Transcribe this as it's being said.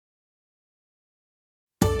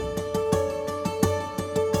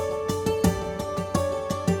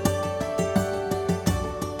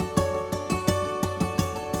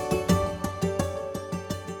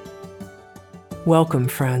Welcome,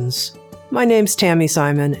 friends. My name's Tammy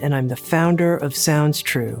Simon, and I'm the founder of Sounds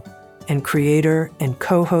True and creator and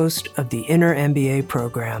co-host of the Inner MBA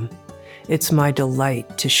program. It's my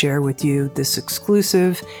delight to share with you this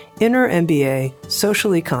exclusive Inner MBA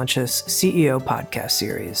Socially Conscious CEO podcast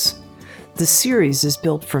series. The series is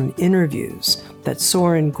built from interviews that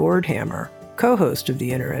Soren Gordhammer, co-host of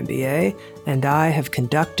the Inner MBA, and I have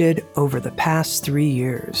conducted over the past 3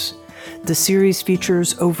 years. The series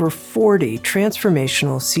features over 40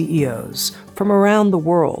 transformational CEOs from around the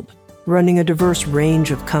world, running a diverse range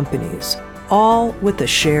of companies, all with a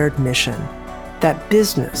shared mission, that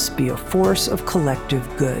business be a force of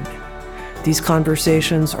collective good. These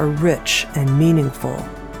conversations are rich and meaningful,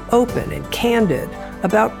 open and candid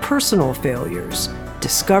about personal failures,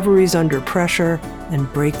 discoveries under pressure, and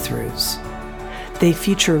breakthroughs. They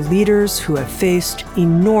feature leaders who have faced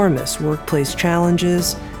enormous workplace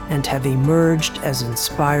challenges and have emerged as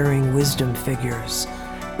inspiring wisdom figures,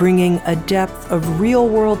 bringing a depth of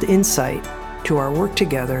real-world insight to our work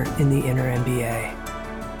together in the Inner MBA.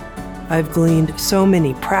 I've gleaned so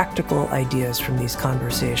many practical ideas from these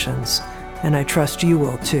conversations, and I trust you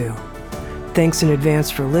will too. Thanks in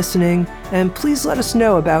advance for listening, and please let us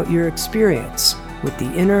know about your experience with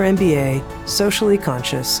the Inner MBA Socially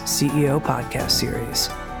Conscious CEO podcast series.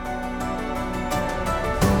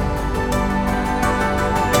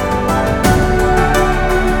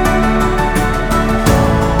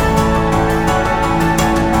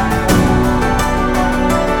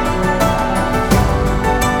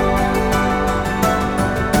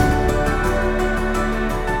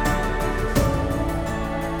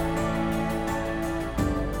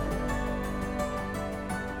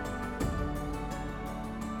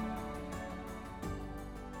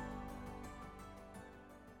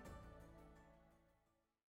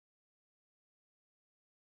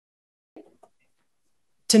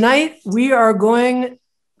 Tonight, we are going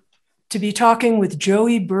to be talking with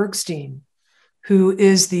Joey Bergstein, who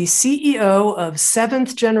is the CEO of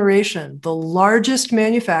Seventh Generation, the largest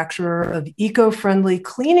manufacturer of eco-friendly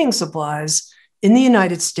cleaning supplies in the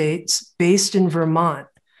United States, based in Vermont.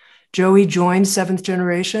 Joey joined Seventh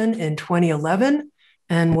Generation in 2011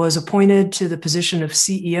 and was appointed to the position of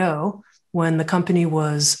CEO when the company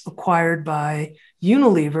was acquired by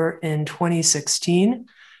Unilever in 2016.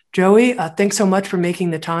 Joey, thanks so much for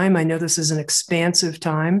making the time. I know this is an expansive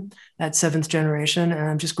time at Seventh Generation, and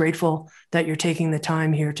I'm just grateful that you're taking the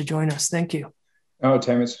time here to join us. Thank you. Oh,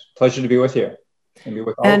 Tim, it's a pleasure to be with you and be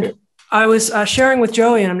with all of you. I was sharing with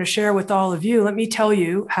Joey, and I'm going to share with all of you. Let me tell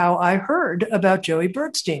you how I heard about Joey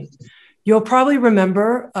Bergstein. You'll probably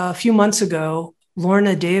remember a few months ago,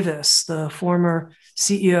 Lorna Davis, the former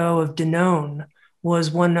CEO of Danone,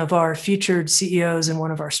 was one of our featured CEOs in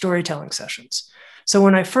one of our storytelling sessions. So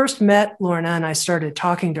when I first met Lorna and I started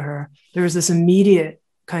talking to her, there was this immediate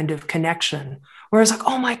kind of connection where I was like,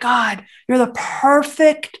 oh my God, you're the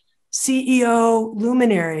perfect CEO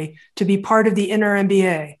luminary to be part of the Inner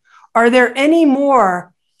MBA. Are there any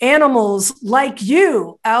more animals like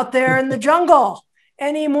you out there in the jungle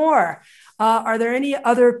anymore? Are there any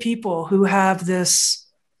other people who have this,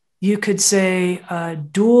 you could say,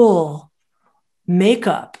 dual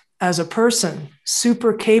makeup as a person,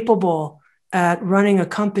 super capable at running a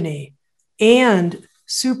company and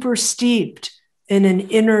super steeped in an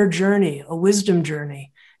inner journey, a wisdom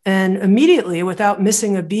journey? And immediately, without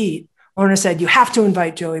missing a beat, Lorna said, you have to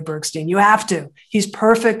invite Joey Bergstein. You have to. He's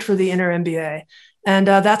perfect for the Inner MBA. And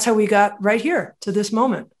that's how we got right here to this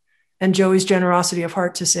moment. And Joey's generosity of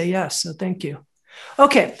heart to say yes. So thank you.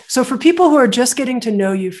 Okay. So for people who are just getting to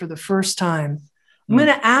know you for the first time, I'm going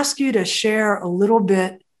to ask you to share a little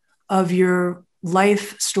bit of your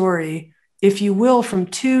life story, if you will, from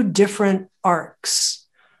two different arcs.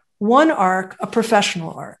 One arc, a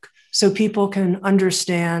professional arc, so people can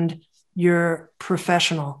understand your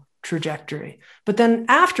professional trajectory. But then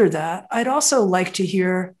after that, I'd also like to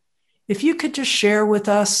hear if you could just share with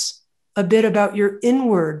us a bit about your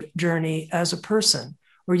inward journey as a person,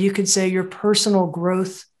 or you could say your personal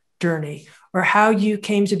growth journey, or how you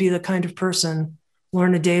came to be the kind of person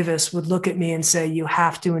Lorna Davis would look at me and say, you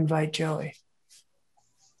have to invite Joey.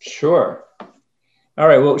 Sure. All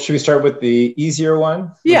right. Well, should we start with the easier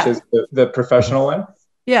one, which is the professional one?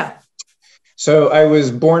 Yeah. So I was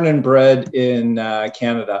born and bred in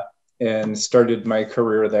Canada and started my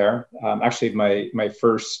career there. Actually, my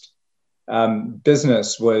first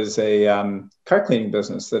business was a car cleaning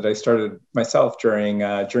business that I started myself during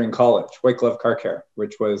college, white glove car care,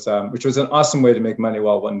 which was an awesome way to make money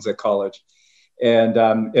while one's at college, and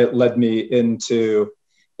it led me into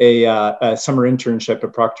a summer internship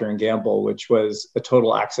at Procter & Gamble, which was a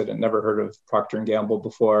total accident. Never heard of Procter & Gamble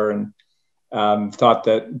before, and thought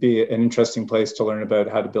that'd be an interesting place to learn about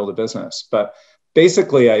how to build a business. But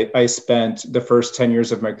basically, I spent the first 10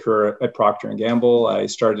 years of my career at Procter & Gamble. I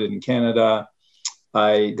started in Canada.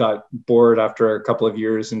 I got bored after a couple of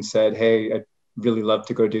years and said, hey, I'd really love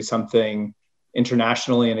to go do something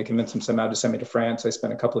internationally. And I convinced them somehow to send me to France. I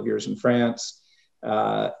spent a couple of years in France.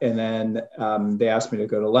 And then they asked me to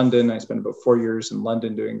go to London. I spent about 4 years in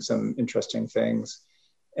London doing some interesting things.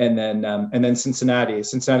 And then Cincinnati.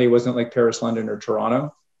 Cincinnati wasn't like Paris, London, or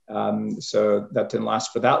Toronto. So that didn't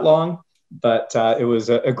last for that long. But it was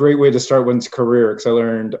a great way to start one's career because I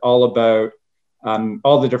learned all about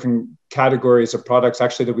all the different categories of products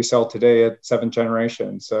actually that we sell today at 7th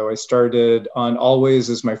Generation. So I started on Always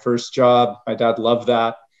as my first job. My dad loved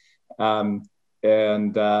that. So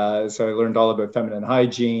I learned all about feminine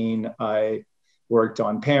hygiene. I worked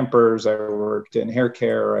on Pampers. I worked in hair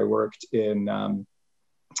care. I worked in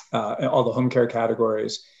all the home care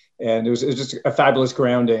categories. And it was just a fabulous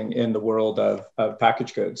grounding in the world of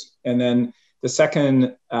packaged goods. And then the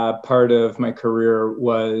second part of my career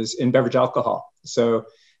was in beverage alcohol. So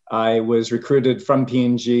I was recruited from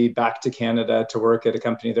P&G back to Canada to work at a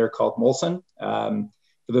company there called Molson. For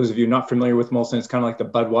those of you not familiar with Molson, it's kind of like the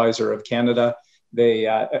Budweiser of Canada. They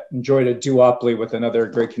enjoyed a duopoly with another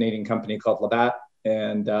great Canadian company called Labatt.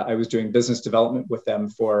 And I was doing business development with them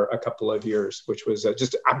for a couple of years, which was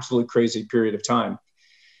just an absolutely crazy period of time.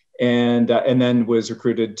 And then was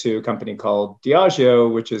recruited to a company called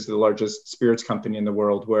Diageo, which is the largest spirits company in the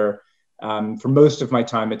world, where for most of my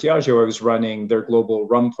time at Diageo, I was running their global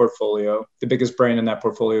rum portfolio. The biggest brand in that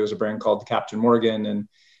portfolio is a brand called Captain Morgan. And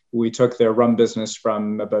we took their rum business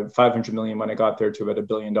from about 500 million when I got there to about $1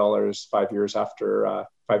 billion 5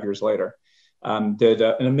 years later. Did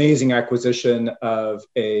an amazing acquisition of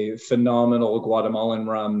a phenomenal Guatemalan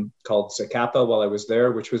rum called Zacapa while I was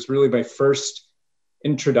there, which was really my first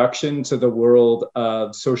introduction to the world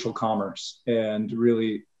of social commerce and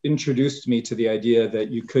really introduced me to the idea that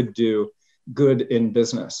you could do good in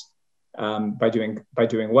business by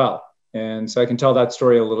doing well. And so I can tell that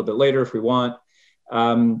story a little bit later if we want.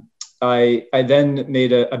 I then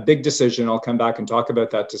made a big decision. I'll come back and talk about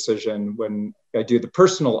that decision when I do the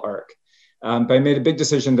personal arc. But I made a big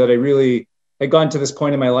decision that I really had gone to this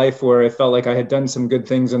point in my life where I felt like I had done some good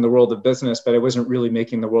things in the world of business, but I wasn't really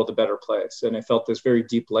making the world a better place. And I felt this very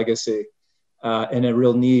deep legacy and a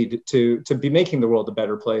real need to be making the world a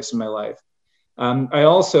better place in my life. I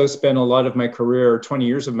also spent a lot of my career, 20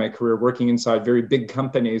 years of my career, working inside very big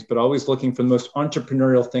companies, but always looking for the most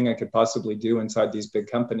entrepreneurial thing I could possibly do inside these big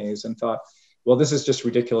companies, and thought, well, this is just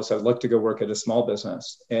ridiculous. I'd like to go work at a small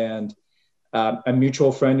business. And a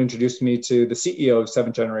mutual friend introduced me to the CEO of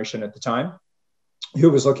 7th Generation at the time, who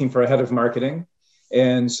was looking for a head of marketing.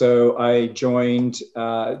 And so I joined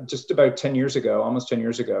just about 10 years ago, almost 10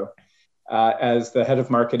 years ago, as the head of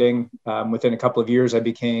marketing. Within a couple of years, I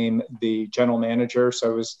became the general manager.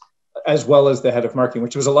 So I was, as well as the head of marketing,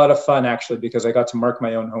 which was a lot of fun, actually, because I got to mark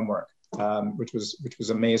my own homework, which was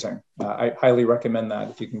amazing. I highly recommend that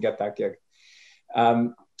if you can get that gig.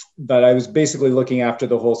 But I was basically looking after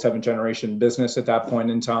the whole 7th Generation business at that point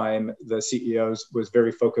in time. The CEO was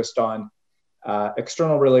very focused on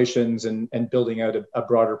external relations and building out a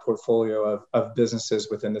broader portfolio of businesses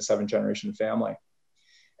within the 7th Generation family.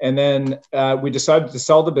 And then we decided to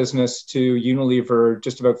sell the business to Unilever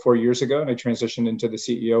just about 4 years ago, and I transitioned into the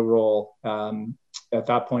CEO role at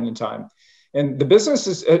that point in time. And the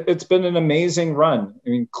business it's been an amazing run. I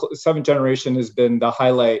mean, 7th Generation has been the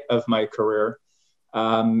highlight of my career.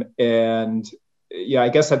 And yeah, I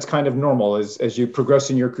guess that's kind of normal. As you progress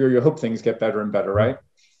in your career, you hope things get better and better, right?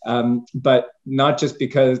 But not just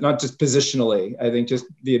positionally. I think just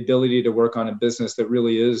the ability to work on a business that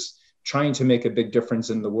really is trying to make a big difference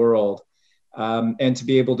in the world, and to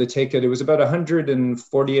be able to take it. It was about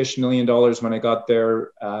 $140-ish million when I got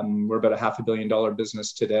there. We're about a $500 million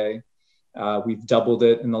business today. We've doubled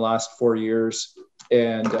it in the last 4 years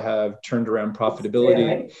and have turned around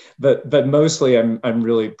profitability. Yeah. But mostly I'm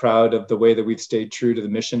really proud of the way that we've stayed true to the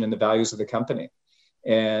mission and the values of the company,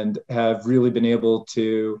 and have really been able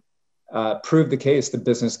to prove the case that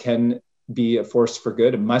business can be a force for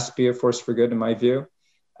good. It must be a force for good, in my view.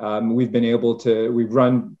 We've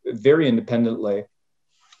run very independently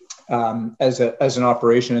as an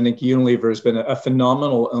operation. I think Unilever has been a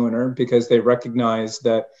phenomenal owner, because they recognize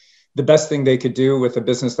that the best thing they could do with a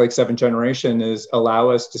business like 7th Generation is allow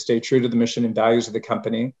us to stay true to the mission and values of the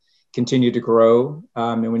company, continue to grow.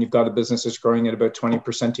 And when you've got a business that's growing at about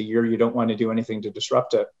 20% a year, you don't want to do anything to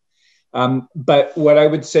disrupt it. But what I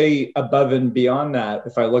would say above and beyond that,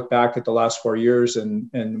 if I look back at the last 4 years, and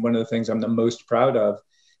one of the things I'm the most proud of,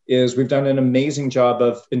 is we've done an amazing job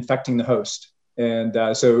of infecting the host. And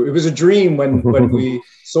so it was a dream when we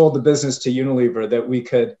sold the business to Unilever that we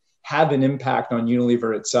could have an impact on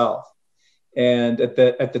Unilever itself. And at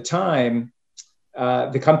the time,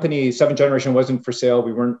 the company, Seventh Generation, wasn't for sale.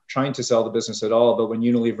 We weren't trying to sell the business at all. But when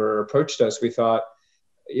Unilever approached us, we thought,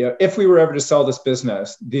 if we were ever to sell this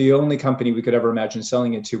business, the only company we could ever imagine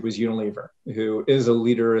selling it to was Unilever, who is a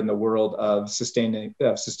leader in the world of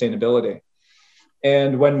sustainability.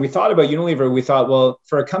 And when we thought about Unilever, we thought, well,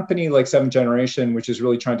 for a company like Seventh Generation, which is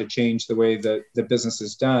really trying to change the way that the business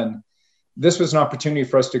is done, this was an opportunity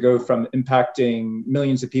for us to go from impacting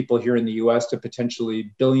millions of people here in the US to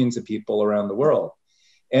potentially billions of people around the world.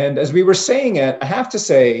 And as we were saying it, I have to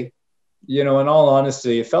say, in all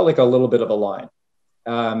honesty, it felt like a little bit of a line.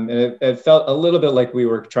 And it felt a little bit like we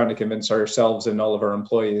were trying to convince ourselves and all of our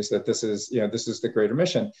employees that this is the greater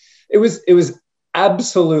mission. It was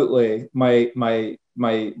absolutely my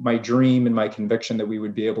dream and my conviction that we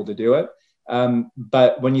would be able to do it.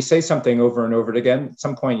 But when you say something over and over again, at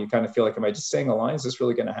some point you kind of feel like, am I just saying a line? Is this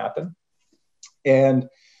really going to happen? And,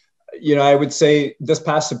 I would say this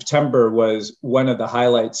past September was one of the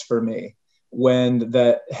highlights for me, when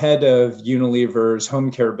the head of Unilever's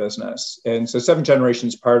home care business, and so Seventh Generation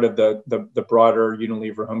is part of the broader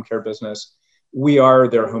Unilever home care business. We are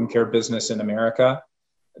their home care business in America.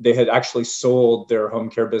 They had actually sold their home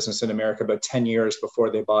care business in America about 10 years before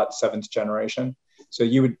they bought Seventh Generation. So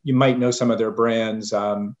you might know some of their brands.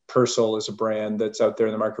 Persil is a brand that's out there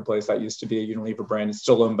in the marketplace that used to be a Unilever brand. It's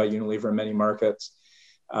still owned by Unilever in many markets.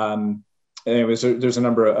 Anyways, there's a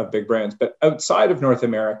number of big brands. But outside of North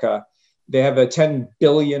America, they have a $10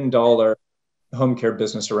 billion home care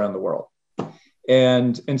business around the world.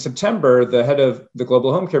 And in September, the head of the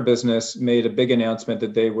global home care business made a big announcement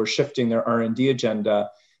that they were shifting their R&D agenda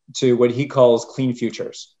to what he calls clean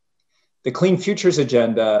futures. The clean futures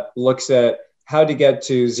agenda looks at how to get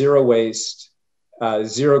to zero waste,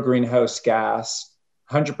 zero greenhouse gas,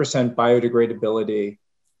 100% biodegradability,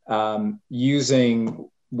 using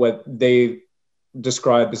what they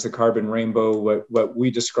describe as the carbon rainbow, what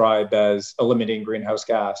we describe as eliminating greenhouse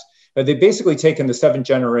gas. But they've basically taken the Seventh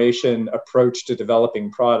Generation approach to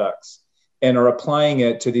developing products and are applying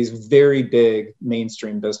it to these very big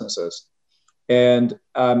mainstream businesses. And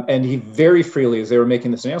he very freely, as they were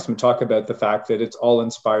making this announcement, talked about the fact that it's all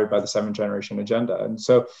inspired by the Seventh Generation agenda. And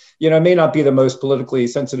so, it may not be the most politically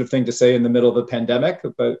sensitive thing to say in the middle of a pandemic,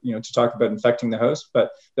 but, to talk about infecting the host,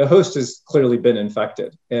 but the host has clearly been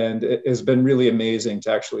infected. And it has been really amazing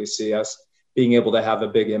to actually see us being able to have a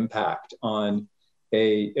big impact on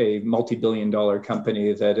a multi-billion-dollar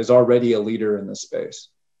company that is already a leader in this space.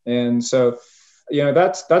 And so,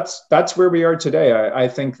 that's where we are today. I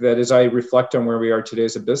think that as I reflect on where we are today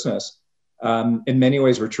as a business, in many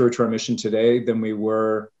ways, we're truer to our mission today than we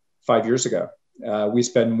were 5 years ago. We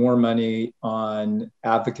spend more money on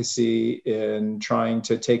advocacy in trying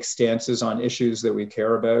to take stances on issues that we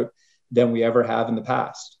care about than we ever have in the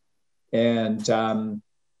past. And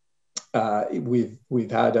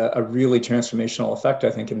we've had a really transformational effect,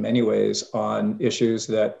 I think, in many ways on issues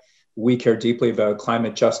that we care deeply about: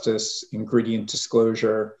 climate justice, ingredient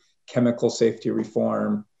disclosure, chemical safety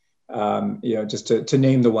reform, just to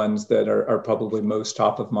name the ones that are probably most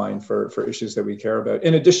top of mind for issues that we care about,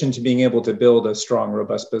 in addition to being able to build a strong,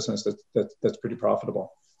 robust business that's pretty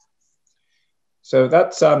profitable. So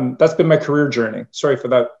that's been my career journey. Sorry for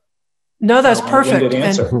that. No, that's perfect.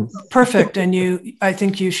 And perfect. And I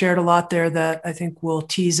think you shared a lot there that I think we'll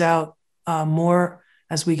tease out more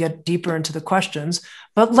as we get deeper into the questions.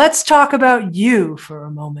 But let's talk about you for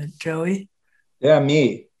a moment, Joey. Yeah,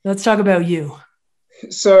 me. Let's talk about you.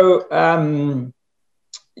 So, I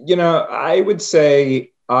would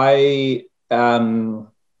say you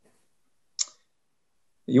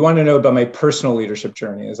want to know about my personal leadership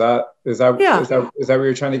journey. Is that what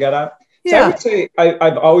you're trying to get at? So I would say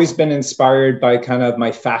I've always been inspired by kind of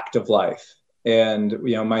my fact of life and,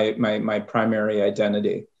 my primary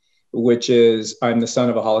identity, which is I'm the son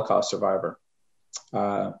of a Holocaust survivor.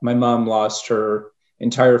 My mom lost her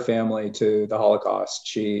entire family to the Holocaust.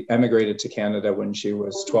 She emigrated to Canada when she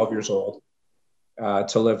was 12 years old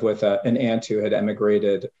to live with an aunt who had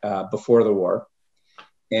emigrated before the war.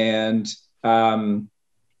 And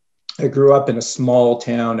I grew up in a small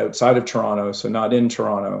town outside of Toronto, so not in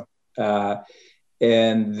Toronto.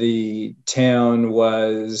 And the town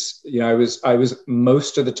was, I was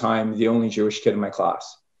most of the time the only Jewish kid in my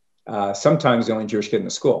class. Sometimes the only Jewish kid in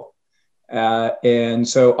the school. And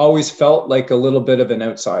so always felt like a little bit of an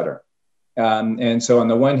outsider. And so on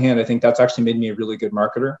the one hand, I think that's actually made me a really good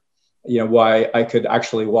marketer. Why I could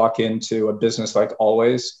actually walk into a business like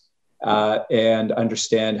Always and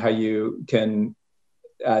understand how you can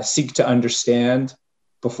seek to understand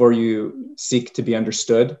before you seek to be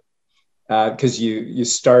understood. Because you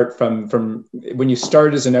start from when you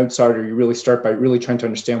start as an outsider, you really start by really trying to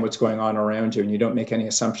understand what's going on around you, and you don't make any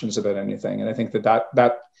assumptions about anything. And I think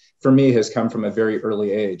that for me has come from a very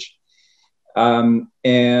early age.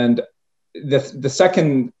 And the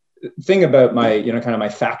second thing about my, kind of my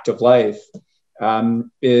fact of life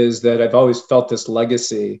is that I've always felt this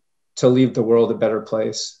legacy to leave the world a better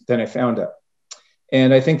place than I found it.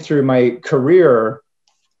 And I think through my career,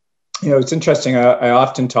 it's interesting. I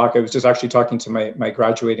often talk. I was just actually talking to my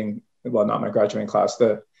graduating, well, not my graduating class,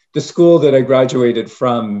 the school that I graduated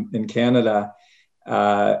from in Canada.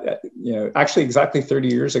 Actually, exactly 30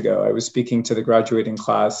 years ago, I was speaking to the graduating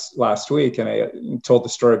class last week, and I told the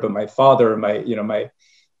story about my father, my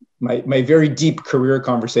very deep career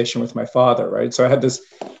conversation with my father. Right. So I had this,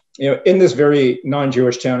 in this very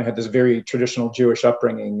non-Jewish town, I had this very traditional Jewish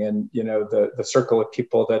upbringing, and the circle of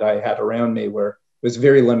people that I had around me was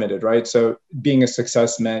very limited, right? So being a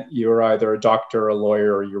success meant you were either a doctor, a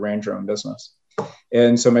lawyer, or you ran your own business.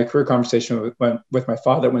 And so my career conversation with my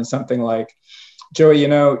father went something like, Joey,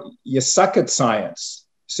 you suck at science,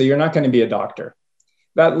 so you're not going to be a doctor.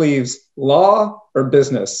 That leaves law or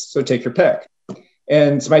business, so take your pick.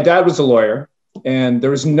 And so my dad was a lawyer, and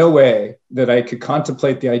there was no way that I could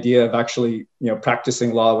contemplate the idea of actually,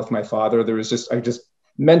 practicing law with my father. I just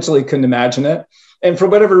mentally couldn't imagine it. And for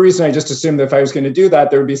whatever reason, I just assumed that if I was going to do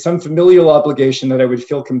that, there would be some familial obligation that I would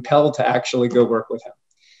feel compelled to actually go work with him.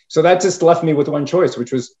 So that just left me with one choice,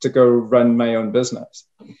 which was to go run my own business.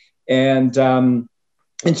 And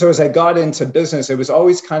so as I got into business, it was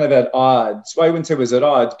always kind of at odds. Well, I wouldn't say it was at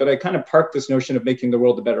odds, but I kind of parked this notion of making the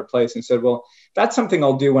world a better place and said, well, that's something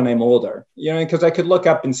I'll do when I'm older, because I could look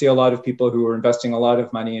up and see a lot of people who were investing a lot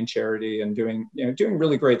of money in charity and doing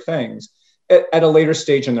really great things at a later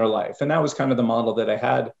stage in their life. And that was kind of the model that I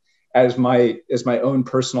had as my own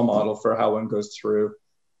personal model for how one goes through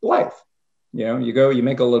life. You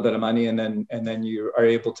make a little bit of money, and then you are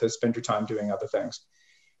able to spend your time doing other things.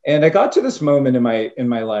 And I got to this moment in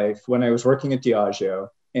my life when I was working at Diageo,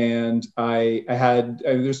 and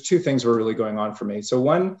there's two things were really going on for me. So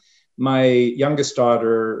one, my youngest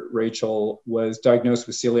daughter, Rachel, was diagnosed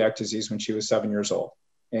with celiac disease when she was 7 years old.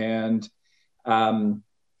 And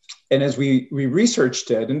as we researched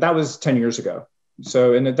it, and that was 10 years ago.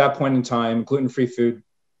 So, and at that point in time, gluten-free food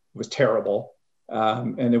was terrible.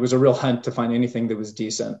 And it was a real hunt to find anything that was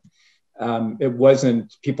decent. It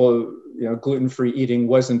wasn't people, gluten-free eating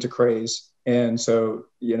wasn't a craze. And so,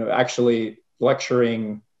 actually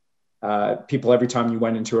lecturing people every time you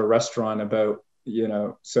went into a restaurant about,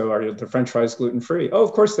 so are the French fries gluten-free? Oh,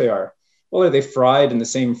 of course they are. Well, are they fried in the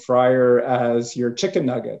same fryer as your chicken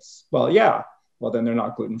nuggets? Well, yeah. Well, then they're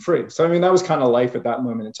not gluten-free. So, that was kind of life at that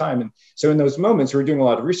moment in time. And so in those moments, we were doing a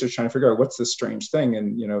lot of research trying to figure out what's this strange thing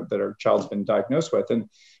and, that our child's been diagnosed with. And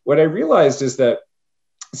what I realized is that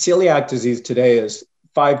celiac disease today is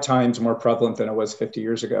 5 times more prevalent than it was 50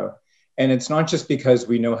 years ago. And it's not just because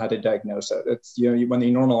we know how to diagnose it. It's, when they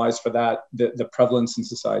normalize for that, the prevalence in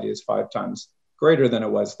society is 5 times greater than it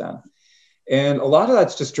was then. And a lot of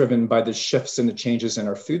that's just driven by the shifts and the changes in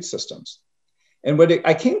our food systems. And what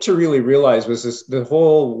I came to really realize was the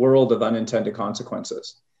whole world of unintended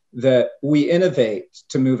consequences, that we innovate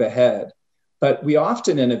to move ahead, but we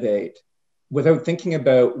often innovate without thinking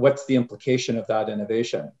about what's the implication of that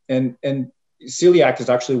innovation. And celiac is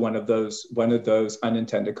actually one of those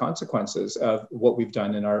unintended consequences of what we've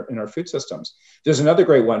done in our food systems. There's another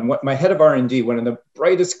great one. My head of R&D, one of the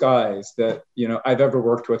brightest guys that I've ever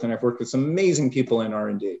worked with, and I've worked with some amazing people in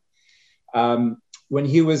R&D. When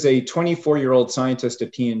he was a 24-year-old scientist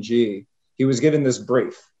at P&G, he was given this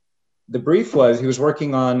brief. The brief was he was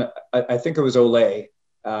working on, I think it was Olay,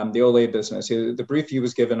 the Olay business. The brief he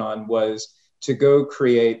was given on was to go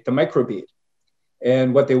create the microbead.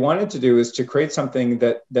 And what they wanted to do is to create something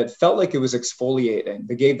that felt like it was exfoliating.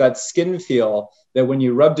 They gave that skin feel that when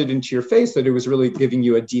you rubbed it into your face, that it was really giving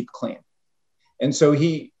you a deep clean. And so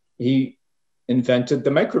he invented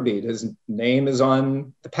the microbead. His name is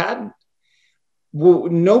on the patent. Well,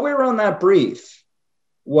 nowhere on that brief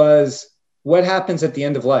was what happens at the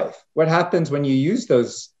end of life. What happens when you use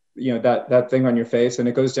those, that thing on your face and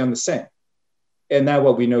it goes down the sink. And now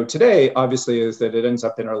what we know today, obviously, is that it ends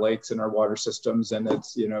up in our lakes and our water systems, and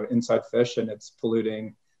it's, inside fish, and it's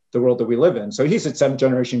polluting the world that we live in. So he's at 7th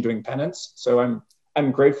generation doing penance. So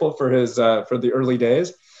I'm grateful for his for the early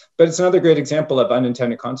days, but it's another great example of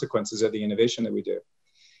unintended consequences of the innovation that we do.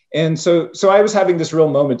 And so I was having this real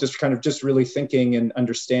moment, just really thinking and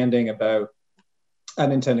understanding about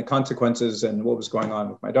unintended consequences and what was going on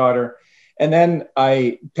with my daughter. And then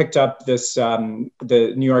I picked up this,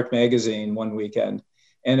 the New York Magazine one weekend,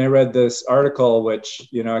 and I read this article, which,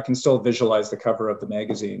 you know, I can still visualize the cover of the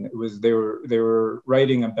magazine. It was, they were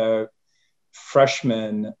writing about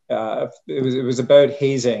freshmen. It was about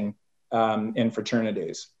hazing in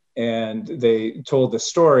fraternities. And they told the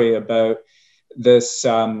story about this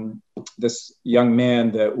this young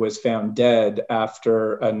man that was found dead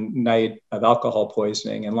after a night of alcohol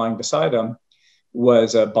poisoning, and lying beside him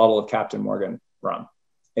was a bottle of Captain Morgan rum.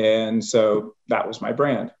 And so that was my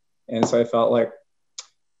brand. And so I felt like,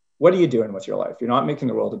 what are you doing with your life? You're not making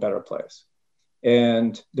the world a better place.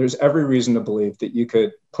 And there's every reason to believe that you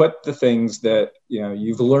could put the things that, you know,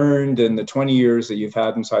 you've learned in the 20 years that you've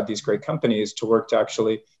had inside these great companies to work to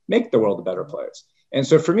actually make the world a better place. And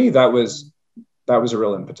so for me, that was a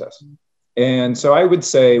real impetus. And so I would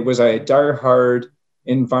say, was I a diehard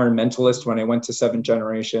environmentalist when I went to Seventh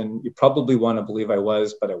Generation? You probably want to believe I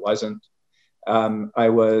was, but I wasn't. I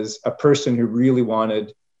was a person who really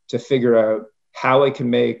wanted to figure out how I can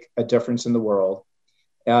make a difference in the world.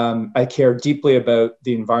 I care deeply about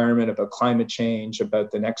the environment, about climate change,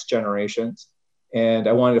 about the next generations. And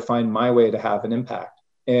I wanted to find my way to have an impact.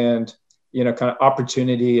 And, you know, kind of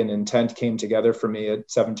opportunity and intent came together for me at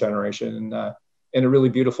Seventh Generation in a really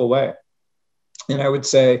beautiful way. And I would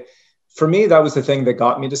say, for me, that was the thing that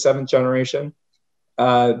got me to Seventh Generation.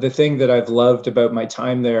 The thing that I've loved about my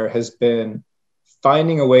time there has been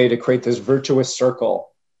finding a way to create this virtuous circle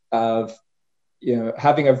of, you know,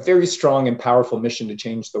 having a very strong and powerful mission to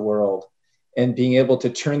change the world, and being able to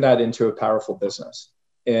turn that into a powerful business,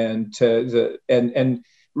 and and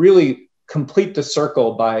really complete the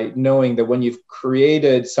circle by knowing that when you've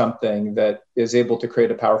created something that is able to create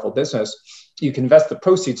a powerful business, you can invest the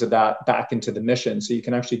proceeds of that back into the mission, so you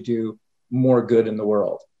can actually do more good in the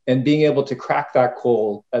world. And being able to crack that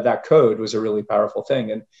code was a really powerful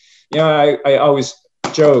thing. And, you know, I always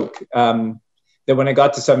joke that when I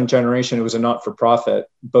got to Seventh Generation, it was a not-for-profit,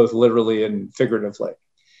 both literally and figuratively.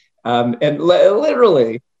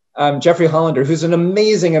 Literally, Jeffrey Hollander, who's an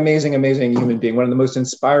amazing, amazing, amazing human being, one of the most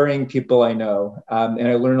inspiring people I know. And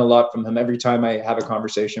I learn a lot from him every time I have a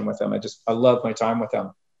conversation with him. I love my time with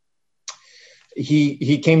him.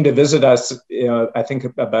 He came to visit us, you know, I think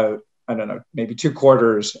about, I don't know, maybe 2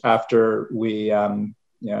 quarters after I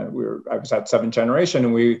was at Seventh Generation,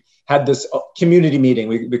 and we had this community meeting.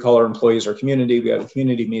 We call our employees our community. We had a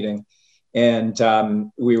community meeting,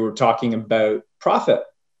 and we were talking about profit,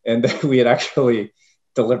 and we had actually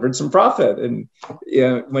delivered some profit. And, you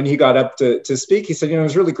know, when he got up to speak, he said, you know, it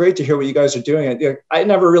was really great to hear what you guys are doing. I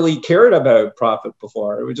never really cared about profit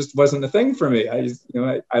before. It just wasn't a thing for me.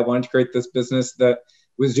 I wanted to create this business that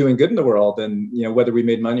was doing good in the world, and, you know, whether we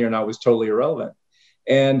made money or not was totally irrelevant.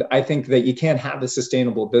 And I think that you can't have a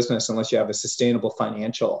sustainable business unless you have a sustainable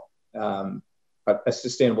financial set of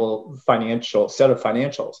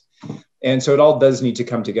financials. And so it all does need to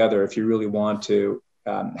come together if you really want to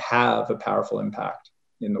have a powerful impact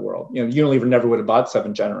in the world. You know, Unilever never would have bought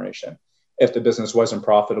Seventh Generation if the business wasn't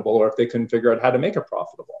profitable, or if they couldn't figure out how to make it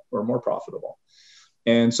profitable or more profitable.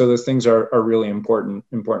 And so those things are really important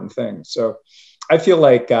things. So I feel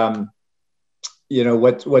like, you know,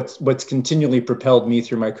 what's continually propelled me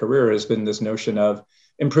through my career has been this notion of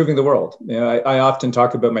improving the world. You know, I often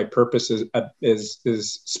talk about my purpose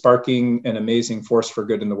is sparking an amazing force for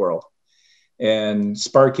good in the world. And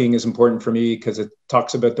sparking is important for me because it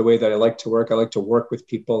talks about the way that I like to work. I like to work with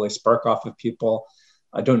people. I spark off of people.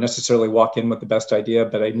 I don't necessarily walk in with the best idea,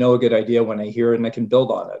 but I know a good idea when I hear it, and I can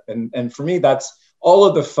build on it. And for me, that's all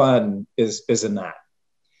of the fun is in that.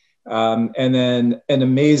 And then an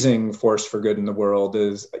amazing force for good in the world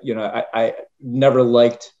is, you know, I never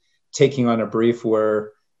liked taking on a brief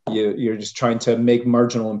where you're just trying to make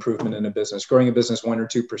marginal improvement in a business. Growing a business 1 or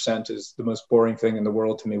 2% is the most boring thing in the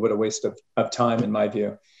world to me. What a waste of time, in my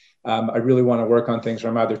view. I really want to work on things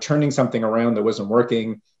where I'm either turning something around that wasn't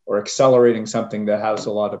working or accelerating something that has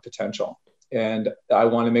a lot of potential. And I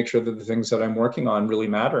want to make sure that the things that I'm working on really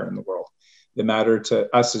matter in the world. That matter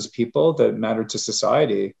to us as people, that matter to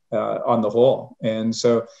society on the whole. And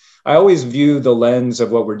so I always view the lens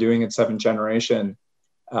of what we're doing at Seventh Generation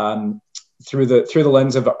through the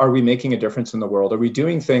lens of, are we making a difference in the world? Are we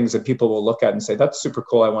doing things that people will look at and say, that's super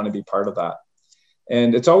cool, I want to be part of that?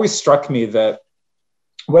 And it's always struck me that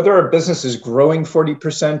whether our business is growing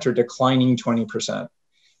 40% or declining 20%,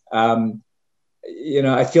 you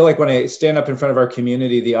know, I feel like when I stand up in front of our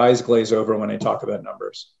community, the eyes glaze over when I talk about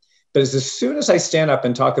numbers. But as soon as I stand up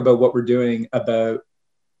and talk about what we're doing to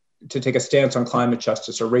take a stance on climate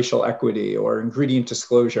justice or racial equity or ingredient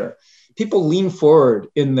disclosure, people lean forward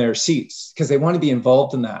in their seats because they want to be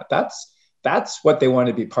involved in that. That's what they want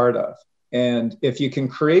to be part of. And if you can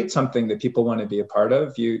create something that people want to be a part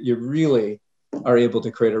of, you really are able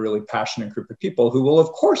to create a really passionate group of people who will,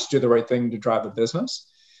 of course, do the right thing to drive a business.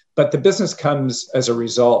 But the business comes as a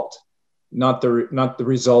result, not the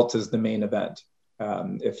result as the main event,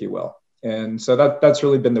 if you will. And so that's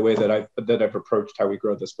really been the way that I've approached how we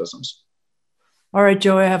grow this business. All right,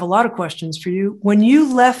 Joey, I have a lot of questions for you. When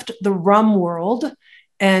you left the rum world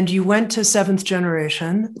and you went to Seventh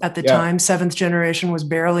Generation, at the time, Seventh Generation was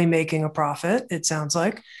barely making a profit, it sounds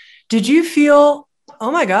like. Did you feel,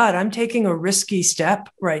 oh my God, I'm taking a risky step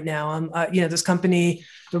right now? This company,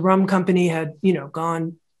 the rum company had,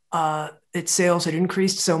 gone, its sales had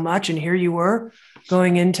increased so much. And here you were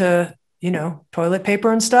going into, toilet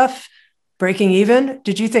paper and stuff, breaking even.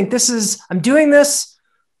 Did you think I'm doing this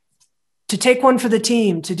to take one for the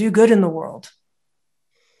team, to do good in the world?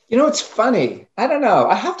 It's funny. I don't know.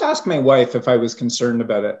 I have to ask my wife if I was concerned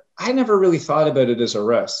about it. I never really thought about it as a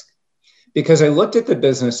risk because I looked at the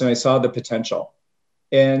business and I saw the potential.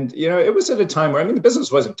 And, it was at a time where, the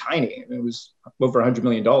business wasn't tiny. It was over $100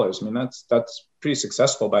 million. That's pretty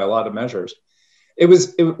successful by a lot of measures. It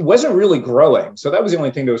wasn't really growing. So that was the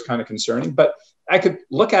only thing that was kind of concerning, but I could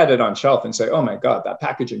look at it on shelf and say, oh my God, that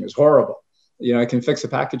packaging is horrible. I can fix the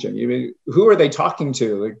packaging. Who are they talking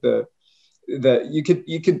to? Like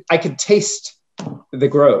I could taste the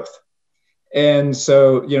growth. And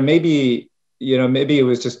so, maybe it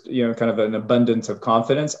was just, kind of an abundance of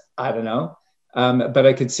confidence. I don't know. But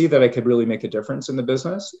I could see that I could really make a difference in the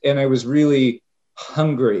business. And I was really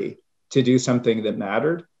hungry to do something that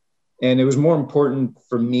mattered. And it was more important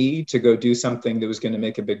for me to go do something that was going to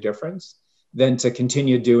make a big difference than to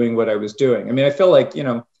continue doing what I was doing. I feel like,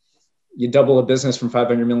 you double a business from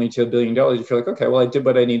 500 million to $1 billion, you feel like, okay, well, I did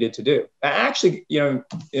what I needed to do. Actually,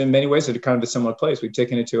 in many ways, it's kind of a similar place. We've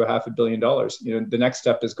taken it to $500 million. The next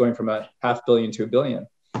step is going from $500 million to $1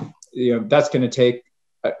 billion. That's going to take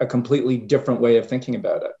a completely different way of thinking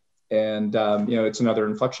about it. And, it's another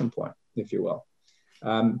inflection point, if you will.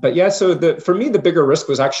 But yeah, so for me, the bigger risk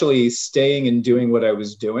was actually staying and doing what I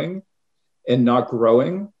was doing and not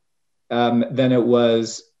growing than it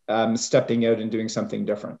was stepping out and doing something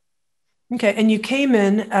different. Okay. And you came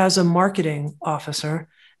in as a marketing officer.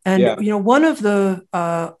 And, one of the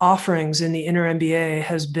offerings in the Inner MBA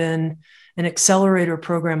has been an accelerator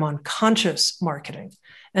program on conscious marketing.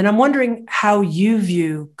 And I'm wondering how you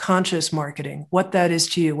view conscious marketing, what that is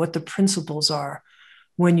to you, what the principles are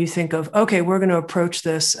when you think of, okay, we're going to approach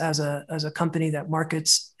this as a company that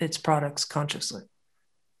markets its products consciously.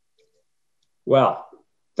 Well,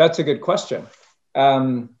 that's a good question.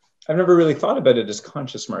 I've never really thought about it as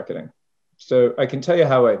conscious marketing. So I can tell you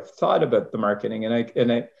how I've thought about the marketing,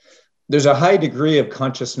 and there's a high degree of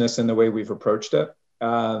consciousness in the way we've approached it.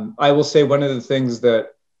 I will say one of the things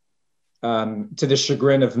that, to the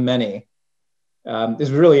chagrin of many, is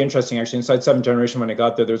really interesting. Actually, inside Seventh Generation, when I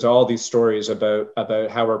got there, there's all these stories about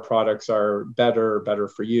how our products are better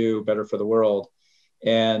for you, better for the world,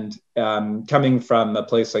 and coming from a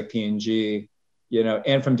place like P&G,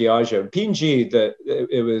 and from Diageo, P&G, that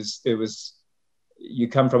it was. You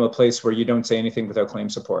come from a place where you don't say anything without claim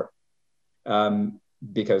support,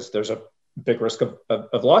 because there's a big risk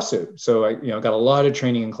of lawsuit. So I got a lot of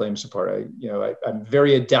training in claim support. I'm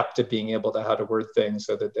very adept at being able to how to word things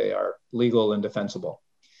so that they are legal and defensible.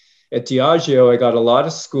 At Diageo, I got a lot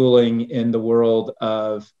of schooling in the world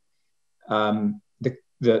of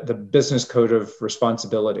the business code of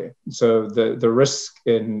responsibility. So the risk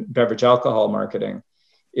in beverage alcohol marketing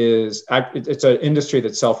it's an industry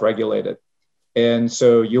that's self-regulated. And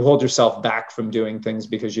so you hold yourself back from doing things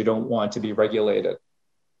because you don't want to be regulated.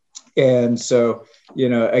 And so,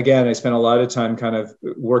 again, I spent a lot of time kind of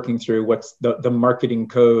working through what's the marketing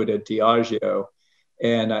code at Diageo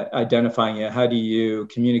and identifying how do you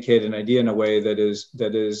communicate an idea in a way that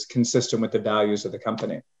is consistent with the values of the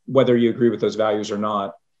company, whether you agree with those values or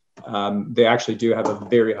not. They actually do have a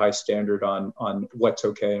very high standard on what's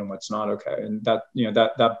okay and what's not okay. And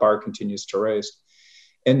that bar continues to raise.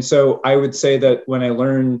 And so I would say that when I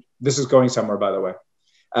learned, this is going somewhere, by the way,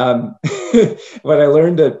 what I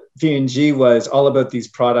learned at P&G was all about these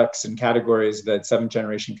products and categories that Seventh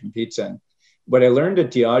Generation competes in. What I learned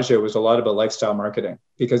at Diageo was a lot about lifestyle marketing,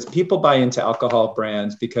 because people buy into alcohol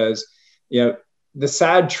brands because, the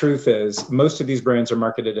sad truth is most of these brands are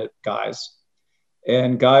marketed at guys,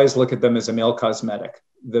 and guys look at them as a male cosmetic.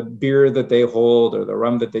 The beer that they hold or the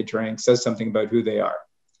rum that they drink says something about who they are.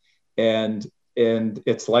 And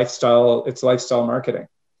it's lifestyle marketing.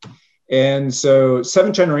 And so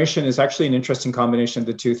seventh generation is actually an interesting combination of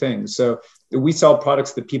the two things. So we sell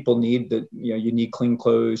products that people need, that, you know, you need clean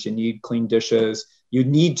clothes, you need clean dishes, you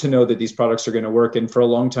need to know that these products are going to work. And for a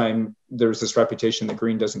long time, there's this reputation that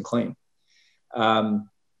green doesn't clean.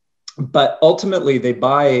 But ultimately, they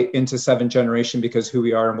buy into seventh generation because who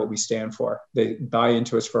we are and what we stand for. They buy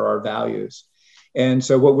into us for our values. And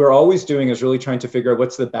so what we're always doing is really trying to figure out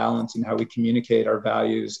what's the balance in how we communicate our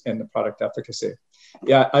values and the product efficacy.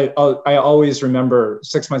 Yeah, I always remember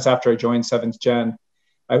 6 months after I joined seventh gen,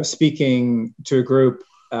 I was speaking to a group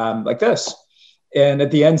like this. And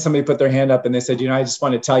at the end, somebody put their hand up and they said, you know, I just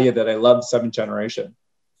want to tell you that I love seventh generation.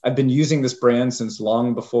 I've been using this brand since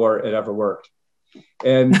long before it ever worked.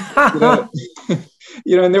 And, and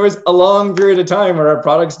there was a long period of time where our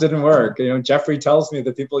products didn't work. You know, Jeffrey tells me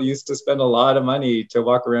that people used to spend a lot of money to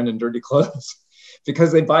walk around in dirty clothes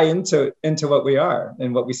because they buy into what we are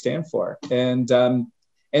and what we stand for. And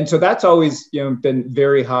so that's always, been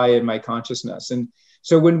very high in my consciousness. And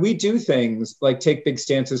so when we do things like take big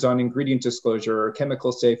stances on ingredient disclosure or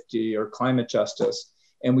chemical safety or climate justice,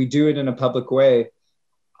 and we do it in a public way,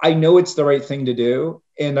 I know it's the right thing to do.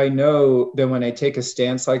 And I know that when I take a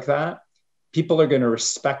stance like that, people are going to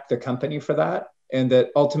respect the company for that, and that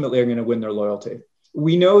ultimately are going to win their loyalty.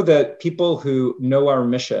 We know that people who know our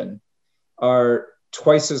mission are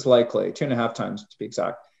twice as likely, 2.5 times to be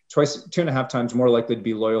exact, 2.5 times more likely to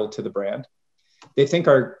be loyal to the brand. They think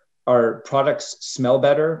our products smell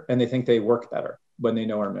better, and they think they work better when they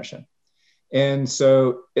know our mission. And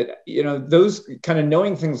so, those kind of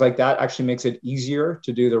knowing things like that actually makes it easier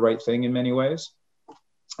to do the right thing in many ways.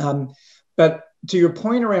 But to your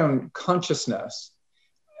point around consciousness,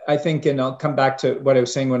 I think, and I'll come back to what I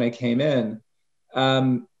was saying when I came in,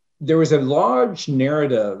 there was a large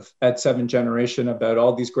narrative at seventh generation about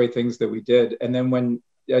all these great things that we did. And then when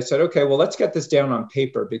I said, okay, well, let's get this down on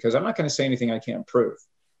paper, because I'm not going to say anything I can't prove,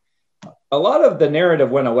 a lot of the narrative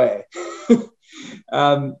went away.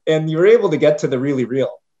 And you were able to get to the really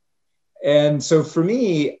real. And so for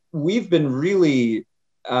me, we've been really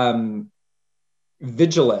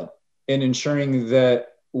vigilant in ensuring that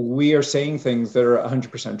we are saying things that are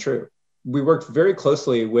 100% true. We worked very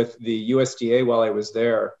closely with the USDA while I was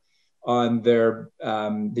there on their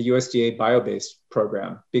the USDA bio-based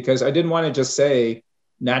program, because I didn't want to just say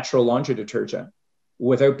natural laundry detergent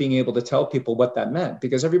without being able to tell people what that meant,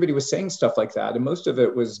 because everybody was saying stuff like that, and most of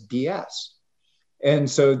it was BS. And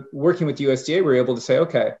so working with USDA, we were able to say,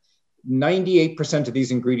 okay, 98% of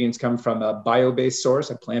these ingredients come from a bio-based source,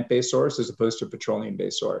 a plant-based source, as opposed to a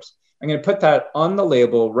petroleum-based source. I'm going to put that on the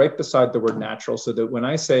label right beside the word natural, so that when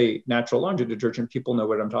I say natural laundry detergent, people know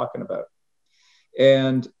what I'm talking about.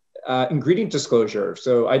 And ingredient disclosure.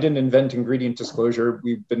 So I didn't invent ingredient disclosure.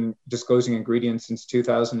 We've been disclosing ingredients since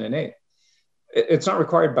 2008. It's not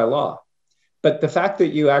required by law. But the fact that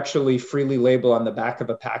you actually freely label on the back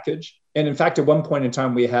of a package, and in fact, at one point in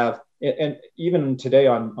time, we have, and even today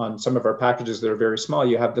on some of our packages that are very small,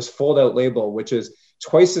 you have this fold out label, which is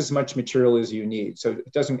twice as much material as you need. So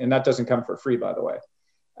it doesn't, and that doesn't come for free, by the way,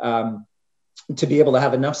 to be able to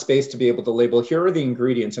have enough space to be able to label, here are the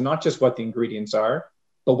ingredients, and not just what the ingredients are,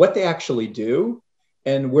 but what they actually do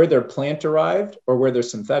and where they're plant derived or where they're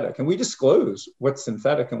synthetic. And we disclose what's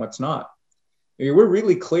synthetic and what's not. We're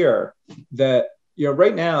really clear that,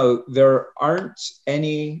 right now there aren't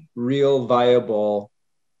any real viable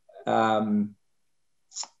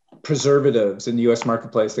preservatives in the US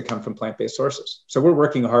marketplace that come from plant-based sources. So we're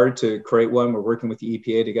working hard to create one. We're working with the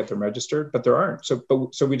EPA to get them registered, but there aren't.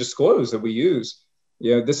 So we disclose that we use,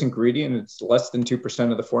 this ingredient. It's less than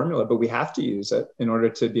 2% of the formula, but we have to use it in order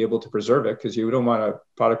to be able to preserve it, because you don't want a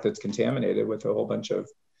product that's contaminated with a whole bunch of,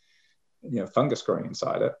 fungus growing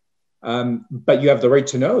inside it. But you have the right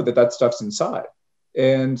to know that stuff's inside.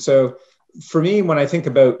 And so for me, when I think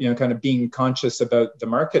about, kind of being conscious about the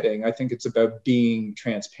marketing, I think it's about being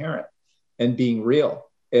transparent and being real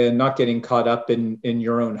and not getting caught up in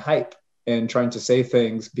your own hype and trying to say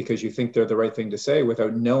things because you think they're the right thing to say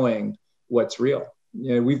without knowing what's real.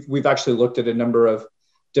 We've actually looked at a number of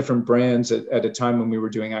different brands at a time when we were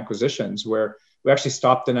doing acquisitions, where we actually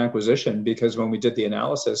stopped an acquisition because when we did the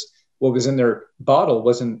analysis, what was in their bottle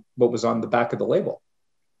wasn't what was on the back of the label.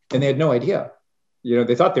 And they had no idea.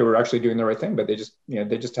 They thought they were actually doing the right thing, but they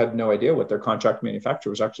just had no idea what their contract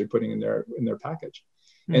manufacturer was actually putting in their package.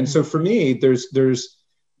 Mm-hmm. And so for me, there's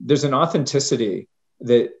an authenticity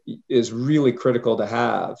that is really critical to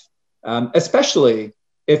have, especially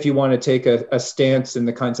if you want to take a stance in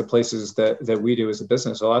the kinds of places that we do as a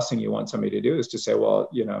business. The last thing you want somebody to do is to say, well,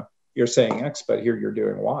 you're saying X, but here you're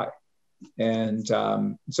doing Y. And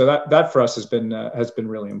so that for us has been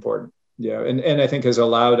really important. and I think has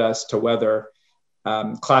allowed us to weather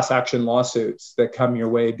class action lawsuits that come your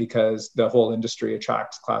way because the whole industry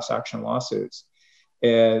attracts class action lawsuits.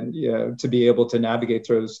 And to be able to navigate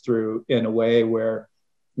those through in a way where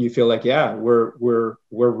you feel like, yeah, we're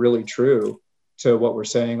really true to what we're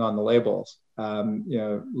saying on the labels,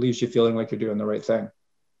 leaves you feeling like you're doing the right thing.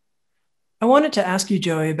 I wanted to ask you,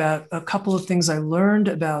 Joey, about a couple of things I learned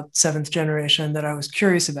about seventh generation that I was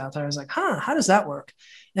curious about. That I was like, how does that work?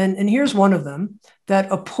 And here's one of them,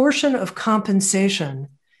 that a portion of compensation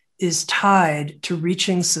is tied to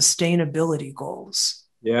reaching sustainability goals.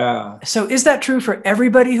 Yeah. So is that true for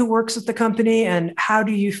everybody who works at the company? And how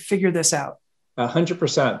do you figure this out?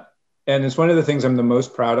 100%. And it's one of the things I'm the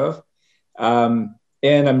most proud of.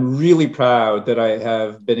 And I'm really proud that I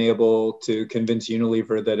have been able to convince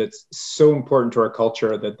Unilever that it's so important to our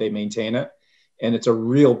culture that they maintain it. And it's a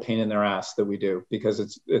real pain in their ass that we do, because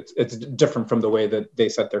it's different from the way that they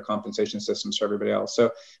set their compensation systems for everybody else.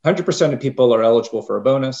 So 100% of people are eligible for a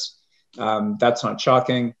bonus. That's not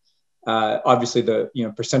shocking. Obviously, the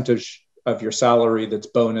percentage of your salary that's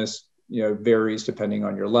bonus varies depending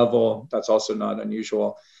on your level. That's also not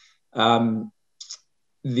unusual.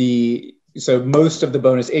 So most of the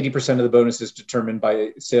bonus, 80% of the bonus, is determined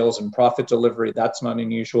by sales and profit delivery. That's not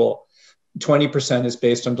unusual. 20% is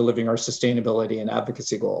based on delivering our sustainability and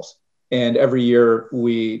advocacy goals. And every year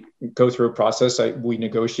we go through a process. We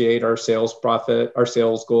negotiate our sales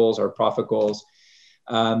goals, our profit goals,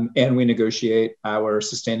 and we negotiate our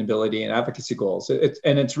sustainability and advocacy goals.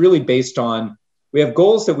 It's really based on, we have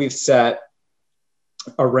goals that we've set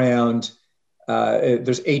around,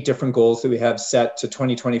 there's 8 different goals that we have set to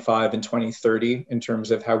 2025 and 2030 in terms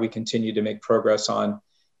of how we continue to make progress on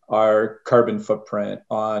our carbon footprint,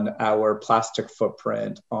 on our plastic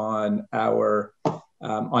footprint, on our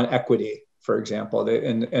on equity, for example,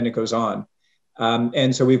 and it goes on.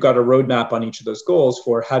 And so we've got a roadmap on each of those goals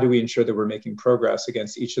for how do we ensure that we're making progress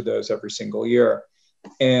against each of those every single year.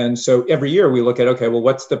 And so every year we look at, okay, well,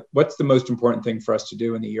 what's the most important thing for us to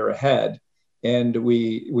do in the year ahead? And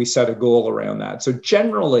we set a goal around that. So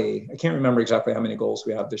generally, I can't remember exactly how many goals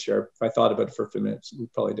we have this year. If I thought about it for a few minutes, we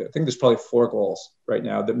probably do. I think there's probably 4 goals right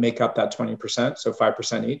now that make up that 20%. So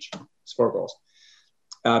 5% each. It's 4 goals.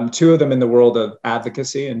 2 of them in the world of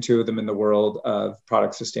advocacy and 2 of them in the world of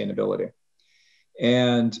product sustainability.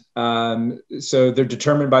 And so they're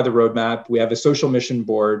determined by the roadmap. We have a social mission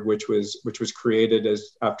board, which was created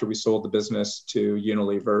after we sold the business to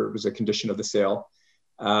Unilever. It was a condition of the sale.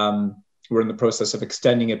 We're in the process of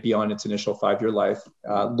extending it beyond its initial 5-year life.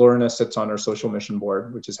 Lorna sits on our social mission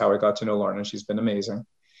board, which is how I got to know Lorna. She's been amazing.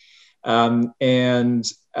 So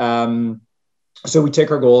we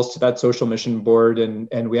take our goals to that social mission board,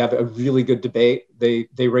 and we have a really good debate. They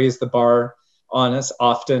raise the bar on us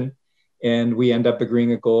often, and we end up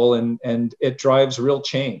agreeing a goal, and it drives real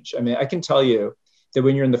change. I mean, I can tell you that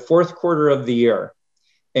when you're in the 4th quarter of the year,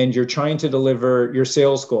 and you're trying to deliver your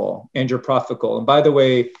sales goal and your profit goal. And by the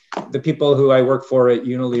way, the people who I work for at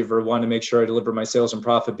Unilever want to make sure I deliver my sales and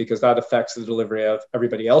profit, because that affects the delivery of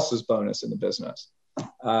everybody else's bonus in the business.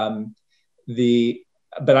 But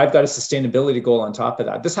I've got a sustainability goal on top of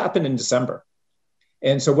that. This happened in December.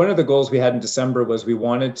 And so one of the goals we had in December was we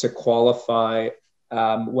wanted to qualify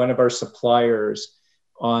one of our suppliers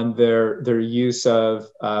on their use of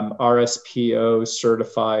RSPO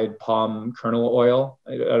certified palm kernel oil.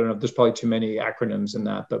 I don't know, there's probably too many acronyms in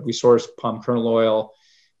that, but we source palm kernel oil.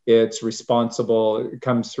 It's responsible. It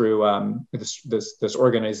comes through this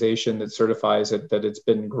organization that certifies it, that it's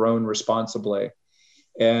been grown responsibly.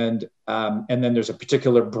 And then there's a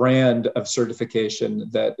particular brand of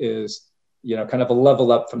certification that is, kind of a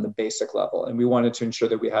level up from the basic level. And we wanted to ensure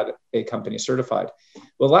that we had a company certified.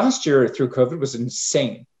 Well, last year through COVID was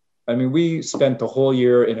insane. I mean, we spent the whole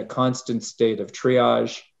year in a constant state of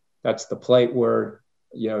triage. That's the polite word.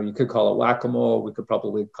 You could call it whack-a-mole. We could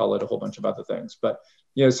probably call it a whole bunch of other things. But,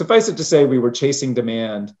 suffice it to say, we were chasing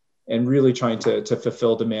demand and really trying to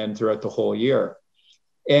fulfill demand throughout the whole year.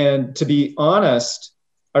 And to be honest,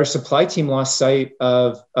 our supply team lost sight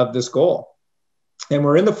of this goal. And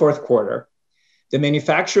we're in the 4th quarter. The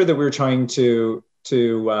manufacturer that we're trying to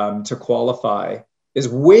qualify is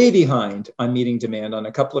way behind on meeting demand on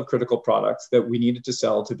a couple of critical products that we needed to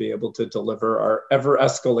sell to be able to deliver our ever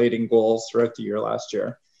escalating goals throughout the year last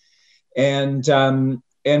year. And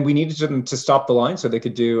we needed them to stop the line so they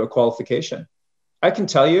could do a qualification. I can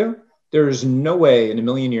tell you, there is no way in a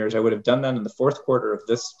million years I would have done that in the 4th quarter of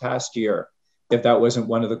this past year if that wasn't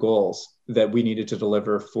one of the goals that we needed to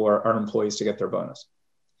deliver for our employees to get their bonus.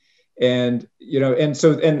 And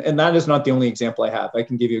that is not the only example I have. I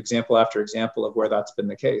can give you example after example of where that's been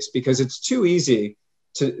the case, because it's too easy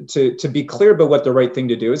to be clear about what the right thing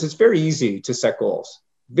to do is. It's very easy to set goals,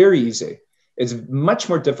 very easy. It's much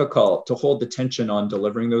more difficult to hold the tension on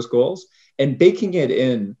delivering those goals and baking it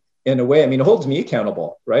in a way. I mean, it holds me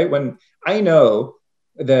accountable, right? When I know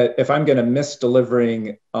that if I'm going to miss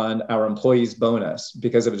delivering on our employees' bonus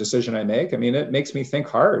because of a decision I make, I mean, it makes me think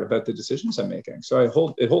hard about the decisions I'm making.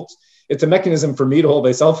 So it's a mechanism for me to hold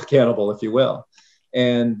myself accountable, if you will.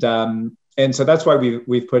 And so that's why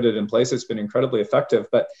we've put it in place. It's been incredibly effective,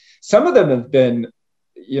 but some of them have been,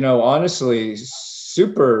 honestly,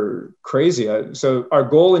 super crazy. So our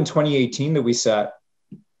goal in 2018 that we set,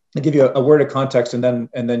 I'll give you a word of context and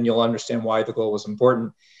then you'll understand why the goal was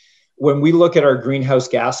important. When we look at our greenhouse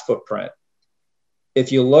gas footprint,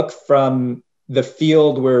 if you look from the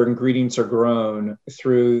field where ingredients are grown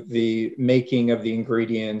through the making of the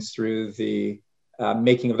ingredients, through the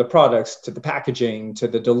making of the products, to the packaging, to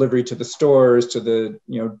the delivery to the stores, to the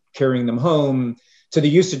carrying them home, to the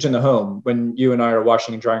usage in the home when you and I are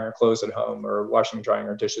washing and drying our clothes at home or washing and drying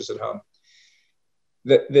our dishes at home.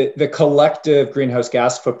 The collective greenhouse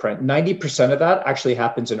gas footprint, 90% of that actually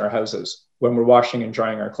happens in our houses when we're washing and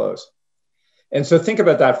drying our clothes. And so think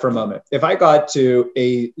about that for a moment. If I got to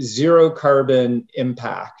a zero carbon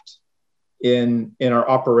impact in our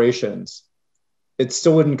operations, it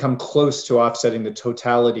still wouldn't come close to offsetting the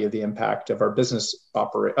totality of the impact of our business of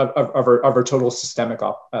our total systemic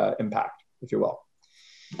impact, if you will.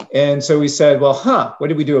 And so we said, well, what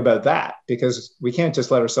do we do about that? Because we can't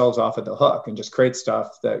just let ourselves off at the hook and just create stuff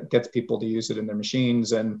that gets people to use it in their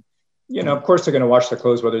machines. And, of course, they're going to wash their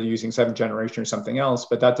clothes, whether they're using 7th generation or something else,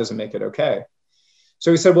 but that doesn't make it okay. So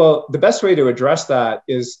we said, well, the best way to address that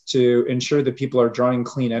is to ensure that people are drawing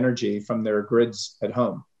clean energy from their grids at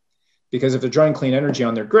home. Because if they're drawing clean energy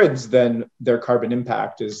on their grids, then their carbon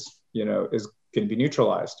impact is going to be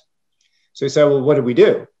neutralized. So we said, well, what do we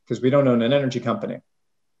do? Because we don't own an energy company.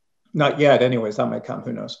 Not yet, anyways, that might come,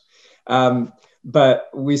 who knows. But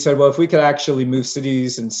we said, well, if we could actually move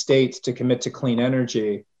cities and states to commit to clean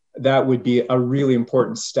energy, that would be a really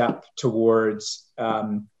important step towards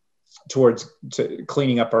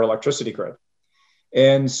cleaning up our electricity grid.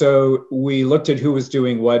 And so we looked at who was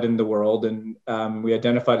doing what in the world, and we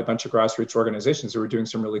identified a bunch of grassroots organizations who were doing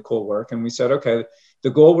some really cool work. And we said, okay, the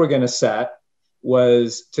goal we're going to set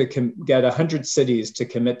was to get 100 cities to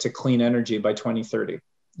commit to clean energy by 2030.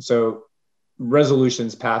 So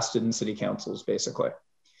resolutions passed in city councils, basically,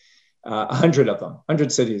 100 of them, 100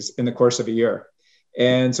 cities in the course of a year.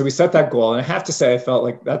 And so we set that goal. And I have to say, I felt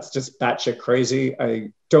like that's just batshit crazy.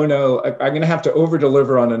 I don't know. I'm going to have to over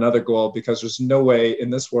deliver on another goal because there's no way in